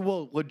 15. We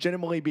will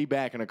legitimately be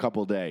back in a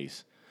couple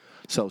days.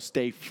 So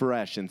stay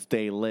fresh and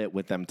stay lit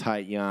with them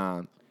tight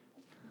yarn.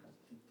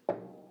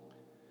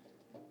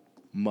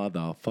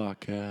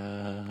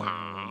 Motherfucker.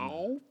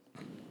 Wow.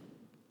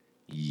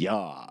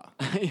 Yeah.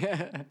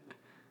 Yeah.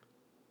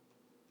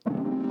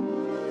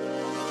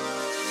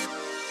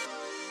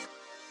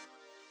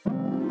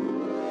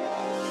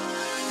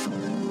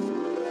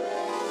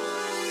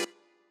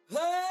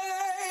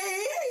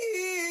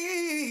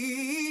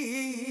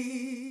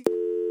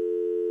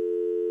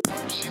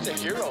 She's a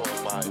hero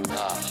of mine.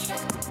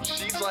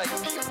 She's like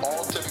the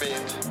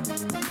ultimate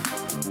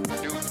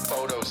nude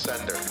photo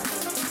sender.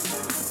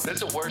 That's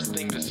the worst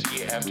thing to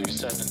see after you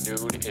send a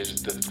nude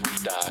is the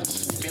 3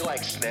 dots. I feel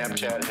like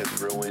Snapchat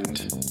has ruined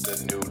the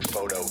nude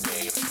photo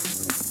game.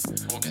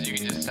 Well, because you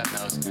can just send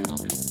those now.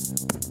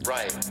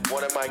 Right.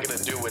 What am I going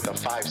to do with a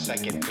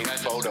 5-second nude You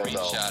guys photo, just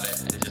though? screenshot it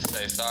and just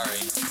say sorry.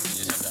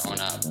 You just have to own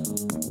up.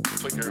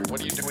 What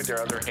do you do with your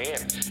other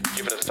hand?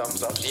 Give it a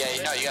thumbs up? Yeah,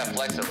 you know, you gotta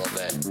flex it a little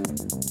bit.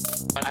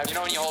 You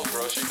know when you hold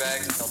grocery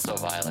bags, it felt so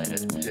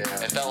violated.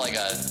 Yeah. It felt like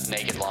a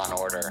naked Law and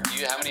Order.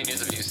 How many news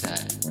have you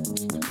sent?